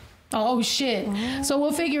 Juju. Oh shit. So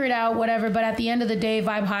we'll figure it out, whatever. But at the end of the day,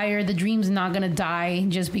 Vibe Higher, the dream's not gonna die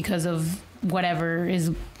just because of whatever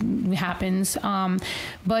happens.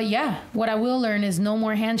 But yeah, what I will learn is no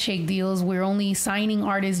more handshake deals. We're only signing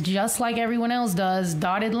artists just like everyone else does,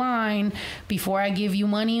 dotted line. Before I give you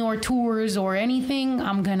money or tours or anything,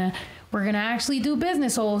 we're gonna actually do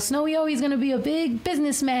business. So Snowy O, he's gonna be a big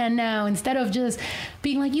businessman now. Instead of just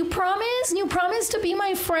being like, you promise to be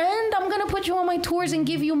my friend, I'm gonna put you on my tours and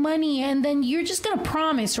give you money, and then you're just gonna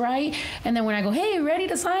promise, right? And then when I go, hey, ready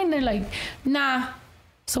to sign, they're like, nah.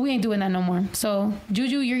 So we ain't doing that no more. So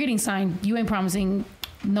Juju, you're getting signed. You ain't promising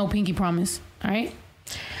no pinky promise. All right.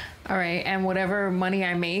 All right, and whatever money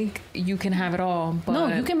I make, you can have it all. But No,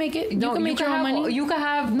 you can make it. You can make your own have, money. You can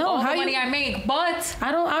have No, all how the you- money I make, but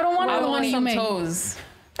I don't want all I the want money you some make. toes.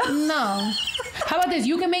 No. How about this?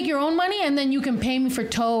 You can make your own money and then you can pay me for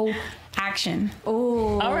toe action.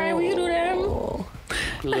 Oh. All right, we can do that.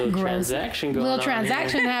 little Gross. transaction going Little on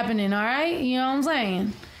transaction here. happening. All right. You know what I'm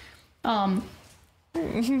saying?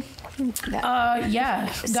 Yeah.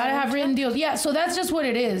 Gotta have written deals. Yeah. So that's just what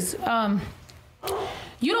it is.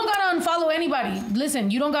 You don't gotta unfollow anybody. Listen,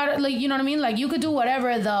 you don't gotta, like, you know what I mean? Like, you could do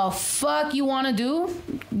whatever the fuck you wanna do,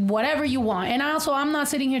 whatever you want. And also, I'm not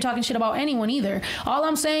sitting here talking shit about anyone either. All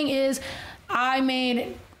I'm saying is I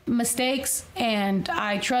made mistakes and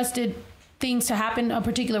I trusted things to happen a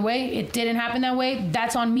particular way. It didn't happen that way.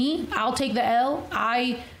 That's on me. I'll take the L.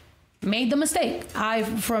 I made the mistake.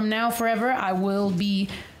 From now forever, I will be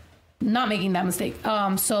not making that mistake.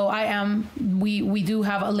 So we do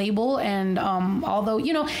have a label, and although,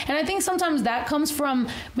 you know, and I think sometimes that comes from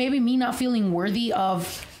maybe me not feeling worthy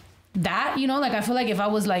of that, you know, like I feel like if I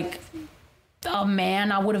was like a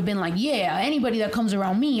man, I would have been like, yeah, anybody that comes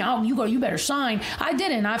around me, you better sign. I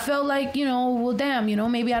didn't. I felt like, you know, well, damn, you know,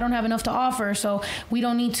 maybe I don't have enough to offer, so we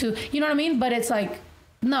don't need to, you know what I mean? But it's like,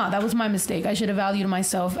 no, that was my mistake. I should have valued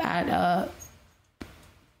myself at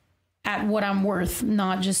what I'm worth,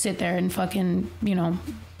 not just sit there and fucking, you know,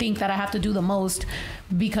 think that I have to do the most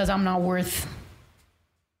because I'm not worth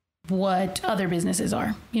what other businesses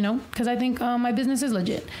are, you know, because I think my business is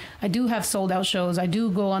legit. I do have sold out shows. I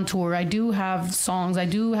do go on tour. I do have songs. I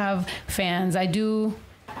do have fans. I do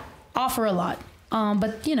offer a lot.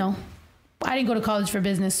 But, you know, I didn't go to college for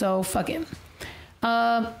business, so fuck it.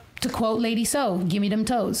 To quote Lady So, give me them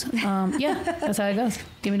toes. Yeah, that's how it goes.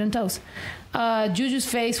 Give me them toes. Juju's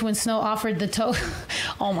face when Snow offered the toe.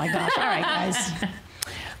 Oh my gosh. All right, guys.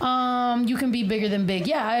 You can be bigger than big.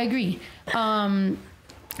 Yeah, I agree.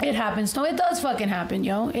 It happens. No, it does fucking happen,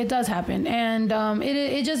 yo. It does happen. And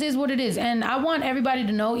it just is what it is. And I want everybody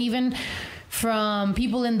to know, even from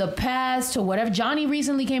people in the past to whatever. Johnny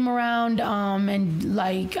recently came around, and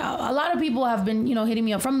like a lot of people have been, you know, hitting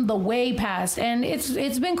me up from the way past, and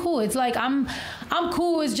it's been cool. It's like I'm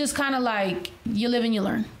cool. It's just kind of like you live and you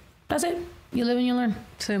learn. That's it. You live and you learn.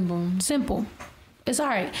 Simple. It's all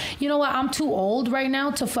right. You know what? I'm too old right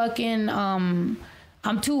now to fucking. I'm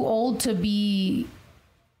too old to be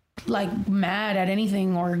like mad at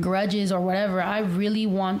anything or grudges or whatever. I really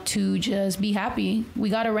want to just be happy. We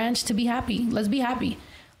got a ranch to be happy. Let's be happy.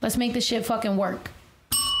 Let's make this shit fucking work.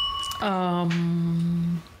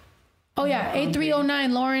 Oh yeah,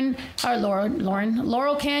 8309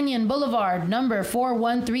 Laurel Canyon Boulevard, number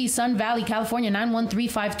 413, Sun Valley, California,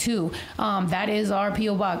 91352. That is our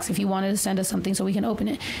P.O. box if you wanted to send us something so we can open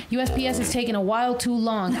it. USPS is taking a while too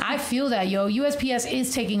long. I feel that, yo. USPS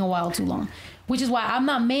is taking a while too long. which is why I'm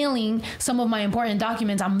not mailing some of my important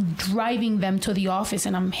documents. I'm driving them to the office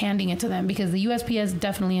and I'm handing it to them because the USPS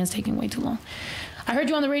definitely is taking way too long. I heard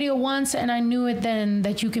you on the radio once and I knew it then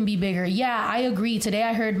that you can be bigger. Yeah, I agree. Today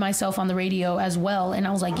I heard myself on the radio as well. And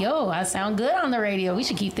I was like, yo, I sound good on the radio. We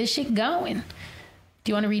should keep this shit going. Do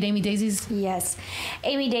you want to read Amy Daisy's? Yes.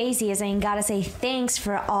 Amy Daisy is saying, gotta say thanks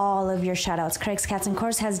for all of your shout outs. Craig's Cats and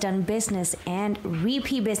Course has done business and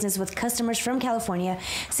repeat business with customers from California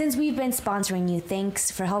since we've been sponsoring you. Thanks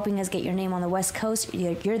for helping us get your name on the West Coast.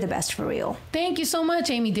 You're the best for real. Thank you so much,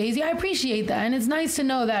 Amy Daisy. I appreciate that. And it's nice to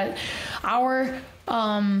know that our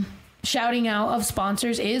shouting out of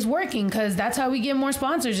sponsors is working, because that's how we get more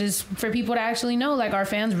sponsors, is for people to actually know, like, our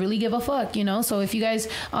fans really give a fuck, you know? So if you guys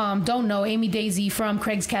don't know, Amy Daisy from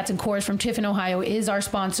Craig's Cats and Course from Tiffin, Ohio is our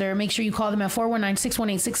sponsor. Make sure you call them at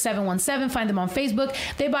 419-618-6717. Find them on Facebook.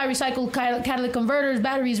 They buy recycled catalytic converters,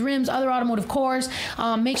 batteries, rims, other automotive cores.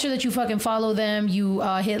 Make sure that you fucking follow them. You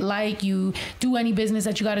hit like, you do any business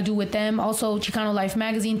that you got to do with them. Also, Chicano Life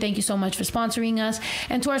Magazine, thank you so much for sponsoring us.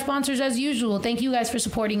 And to our sponsors, as usual, thank you guys for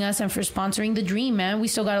supporting us and for sponsoring the dream, man. We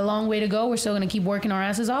still got a long way to go. We're still going to keep working our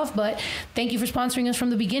asses off, but thank you for sponsoring us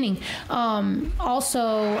from the beginning.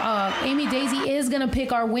 Also, Amy Daisy is going to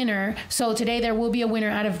pick our winner. So today there will be a winner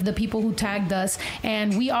out of the people who tagged us.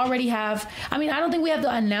 And we already have, I mean, I don't think we have to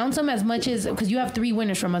announce them as much as, because you have 3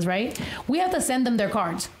 winners from us, right? We have to send them their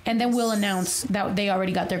cards and then we'll announce that they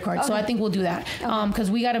already got their cards. Okay. So I think we'll do that because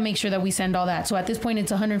we got to make sure that we send all that. So at this point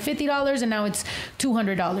it's $150 and now it's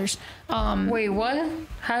 $200. Wait, what?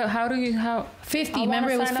 How do you, how? 50.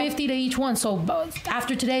 Remember, it was 50 to each one. So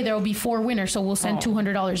after today, there will be 4 winners. So we'll send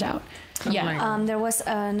 $200 out. Yeah. There was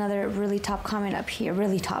another really top comment up here.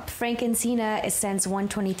 Really top. Frank Encina, it sends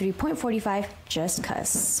 123.45 just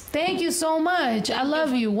cuz. Thank you so much. I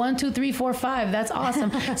love you. 1, 2, 3, 4, 5. That's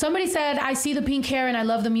awesome. Somebody said, I see the pink hair and I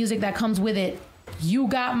love the music that comes with it. You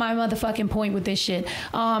got my motherfucking point with this shit.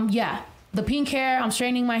 Yeah. The pink hair, I'm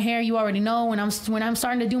straightening my hair. You already know when I'm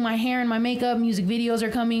starting to do my hair and my makeup, music videos are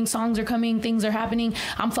coming, songs are coming, things are happening.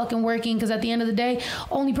 I'm fucking working, because at the end of the day,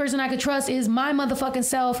 only person I could trust is my motherfucking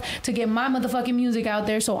self to get my motherfucking music out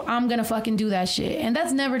there. So I'm gonna fucking do that shit. And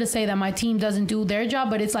that's never to say that my team doesn't do their job,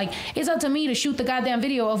 but it's like, it's up to me to shoot the goddamn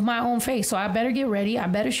video of my own face. So I better get ready. I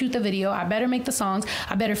better shoot the video. I better make the songs.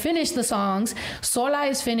 I better finish the songs. Sola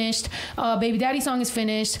is finished. Baby Daddy song is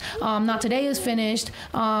finished. Not Today is finished.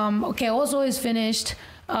 Okay, also is finished.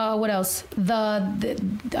 What else?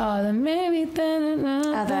 The maybe you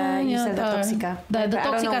said the Toxica. The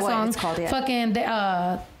Toxica song. Fucking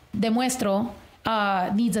Demuestro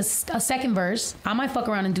needs a second verse. I might fuck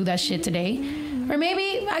around and do that shit today. Or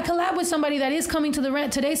maybe I collab with somebody that is coming to the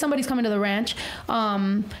ranch. Today somebody's coming to the ranch.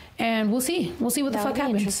 And we'll see. We'll see what the fuck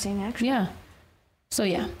happens. Interesting, actually. Yeah. So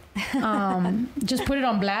yeah. Just put it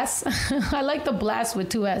on blast. I like the blast with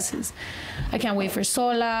 2 S's. I can't wait for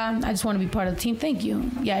Sola. I just want to be part of the team. Thank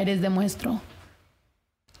you. Yeah, it is Demuestro.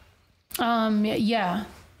 Yeah.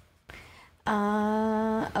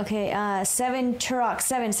 Okay. 7 Turok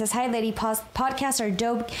 7 says, hi lady, podcasts are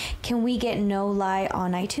dope. Can we get No Lie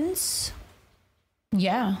on iTunes?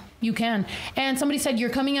 Yeah, you can. And somebody said you're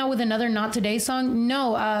coming out with another Not Today song.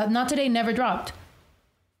 No, Not Today never dropped,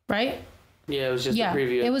 right? Yeah, it was just a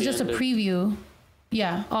preview. It was just a preview.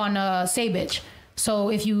 Yeah, on Say Bitch. So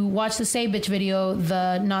if you watch the Say Bitch video,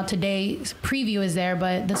 the Not Today preview is there,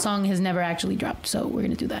 but the song has never actually dropped. So we're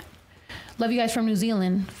going to do that. Love you guys from New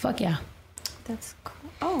Zealand. Fuck yeah. That's cool.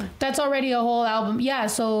 Oh, that's already a whole album. Yeah,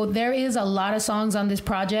 so there is a lot of songs on this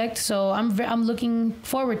project. So I'm looking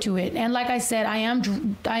forward to it. And like I said, I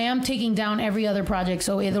am taking down every other project.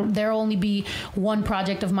 So there'll only be one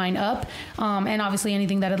project of mine up, and obviously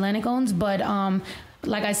anything that Atlantic owns. But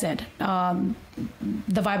like I said,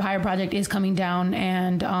 the Vibe Higher project is coming down,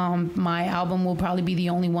 and my album will probably be the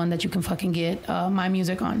only one that you can fucking get my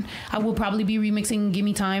music on. I will probably be remixing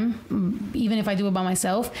Gimme Time, even if I do it by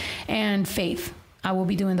myself, and Faith. I will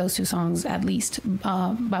be doing those 2 songs at least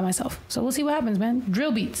by myself. So we'll see what happens, man.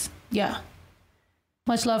 Drill beats. Yeah.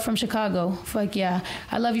 Much love from Chicago. Fuck yeah.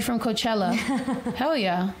 I love you from Coachella. Hell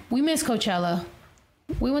yeah. We miss Coachella.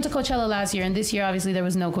 We went to Coachella last year, and this year, obviously, there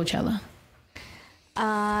was no Coachella.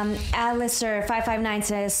 Alistair 559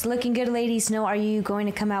 says, looking good, ladies. Are you going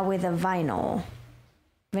to come out with a vinyl?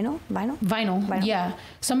 Vinyl? Yeah.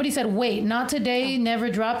 Somebody said, wait, Not Today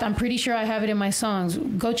never dropped. I'm pretty sure I have it in my songs.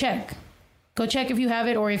 Go check. Go check if you have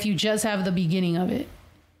it or if you just have the beginning of it.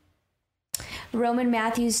 Roman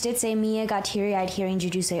Matthews did say Mia got teary-eyed hearing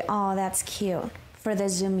Juju say, oh, that's cute, for the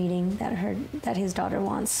Zoom meeting that his daughter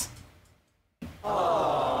wants.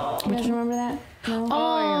 Oh. You guys remember that? No?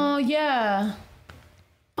 Oh, yeah.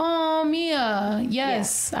 Oh, Mia.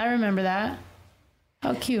 Yes, yeah. I remember that.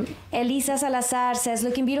 How cute. Elisa Salazar says,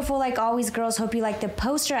 "Looking beautiful like always, girls. Hope you like the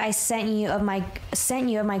poster I sent you of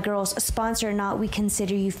my girls. Sponsor or not, we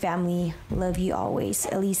consider you family. Love you always,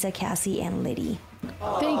 Elisa, Cassie, and Liddy."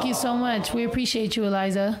 Thank you so much. We appreciate you,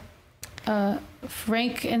 Eliza.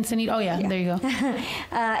 Frank and Sunita. Oh yeah, there you go.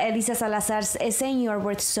 Elisa Salazar is saying you are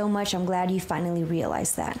worth so much. I'm glad you finally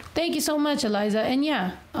realized that. Thank you so much, Eliza. And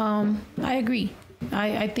yeah, I agree.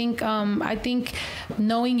 I think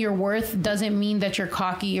knowing your worth doesn't mean that you're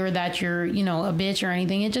cocky or that you're, you know, a bitch or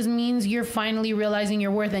anything. It just means you're finally realizing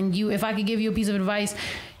your worth. And if I could give you a piece of advice,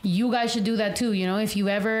 you guys should do that too. You know, if you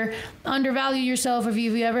ever undervalue yourself, if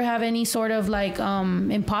you ever have any sort of like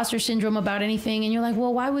imposter syndrome about anything, and you're like,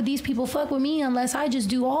 well, why would these people fuck with me unless I just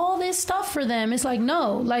do all this stuff for them? It's like,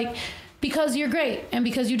 no, like, because you're great and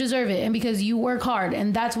because you deserve it and because you work hard,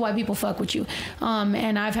 and that's why people fuck with you.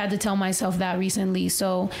 And I've had to tell myself that recently.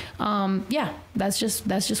 So yeah, that's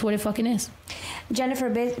just what it fucking is. Jennifer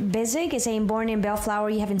Bizig is saying, "Born in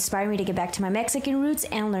Bellflower, you have inspired me to get back to my Mexican roots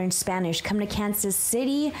and learn Spanish. Come to Kansas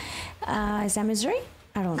City." Is that Missouri?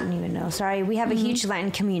 I don't even know. Sorry, we have a huge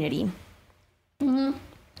Latin community.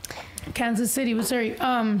 Kansas City, Missouri.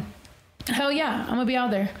 Hell yeah, I'm gonna be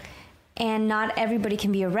out there. And not everybody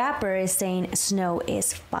can be a rapper is saying snow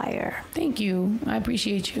is fire. Thank you. I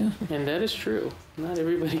appreciate you. And that is true. Not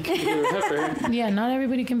everybody can be a rapper. Yeah, not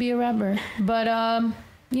everybody can be a rapper. But,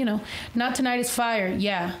 you know, Not Tonight is fire.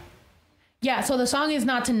 Yeah. Yeah, so the song is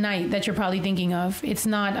Not Tonight that you're probably thinking of. It's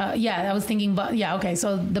not, I was thinking, but yeah, okay.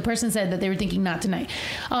 So the person said that they were thinking Not Tonight.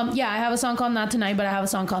 Yeah, I have a song called Not Tonight, but I have a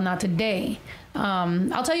song called Not Today.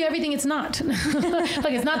 I'll tell you everything it's not.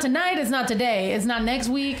 Like, it's not tonight, it's not today, it's not next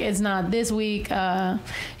week, it's not this week.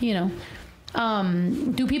 You know,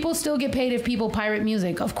 do people still get paid if people pirate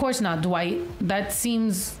music? Of course not, Dwight. That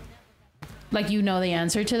seems like you know the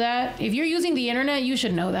answer to that. If you're using the internet, you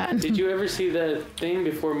should know that. Did you ever see that thing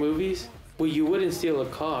before movies? Well, you wouldn't steal a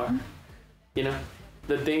car. You know,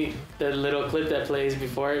 the little clip that plays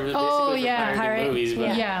before it was basically for pirating movies.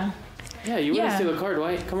 But yeah, you wouldn't steal a car,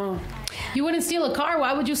 Dwight. Come on. You wouldn't steal a car.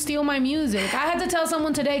 Why would you steal my music? I had to tell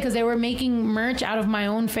someone today because they were making merch out of my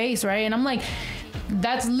own face, right? And I'm like,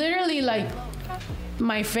 that's literally like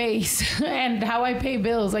my face and how I pay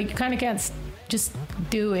bills. Like, you kind of can't just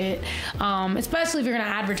do it, especially if you're gonna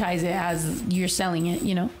advertise it as you're selling it.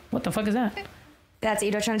 You know, what the fuck is that? That's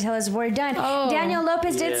Ito trying to tell us we're done. Oh, Daniel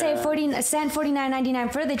Lopez did say send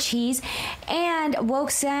 $49.99 for the cheese. And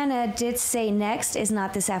Woke Santa did say next is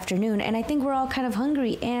not this afternoon. And I think we're all kind of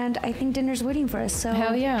hungry. And I think dinner's waiting for us. So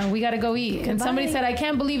hell yeah, we gotta go eat. Goodbye. And somebody said, I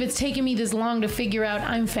can't believe it's taken me this long to figure out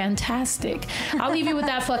I'm fantastic. I'll leave you with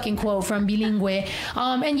that fucking quote from Bilingüe.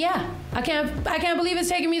 And yeah, I can't believe it's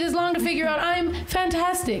taken me this long to figure out I'm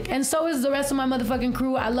fantastic. And so is the rest of my motherfucking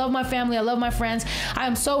crew. I love my family. I love my friends. I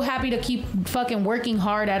am so happy to keep fucking working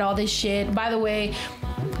hard at all this shit. By the way,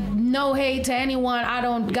 no hate to anyone. I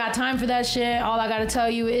don't got time for that shit. All I gotta tell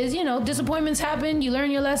you is, you know, disappointments happen. You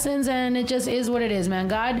learn your lessons, and it just is what it is, man.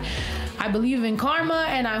 God, I believe in karma,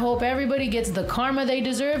 and I hope everybody gets the karma they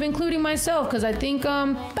deserve, including myself, because I think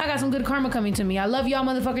I got some good karma coming to me. I love y'all,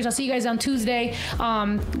 motherfuckers. I'll see you guys on Tuesday.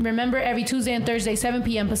 Remember, every Tuesday and Thursday, 7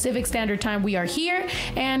 p.m. Pacific Standard Time, we are here,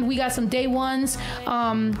 and we got some day ones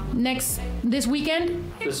this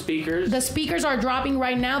weekend. The speakers are dropping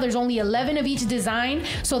right now. There's only 11 of each design,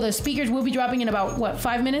 so the speakers will be dropping in about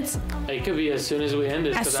 5 minutes. It could be as soon as we end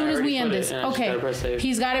this. As soon as we end this, okay.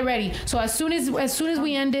 He's got it ready. So as soon as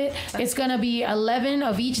we end it, it's gonna be 11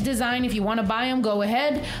 of each design. If you want to buy them, go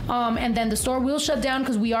ahead. And then the store will shut down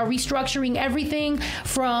because we are restructuring everything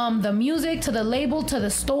from the music to the label to the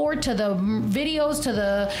store to the videos to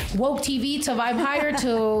the Woke TV to Vibe Higher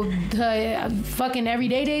to the fucking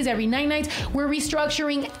everyday days, every nights. We're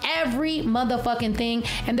restructuring every motherfucking thing,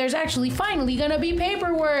 and there's actually finally gonna be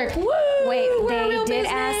paperwork. Woo! Wait, they did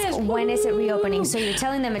ask when is it reopening? So you're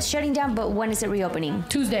telling them it's shutting down, but when is it reopening?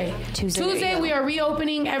 Tuesday we are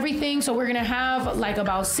reopening everything. So we're gonna have like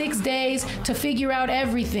about 6 days to figure out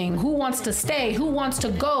everything. Who wants to stay? Who wants to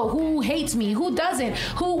go? Who hates me? Who doesn't?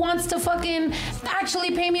 Who wants to fucking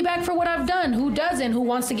actually pay me back for what I've done? Who doesn't? Who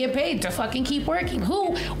wants to get paid to fucking keep working?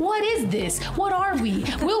 What is this? What are we?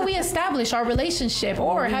 Will we establish our relationship?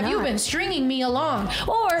 Or have you been stringing me along?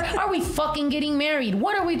 Or are we fucking getting married?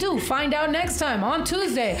 What do we do? Find out next time on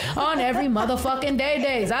Tuesday on every motherfucking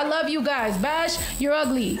days. I love you guys. Bash, you're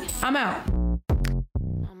ugly. I'm out.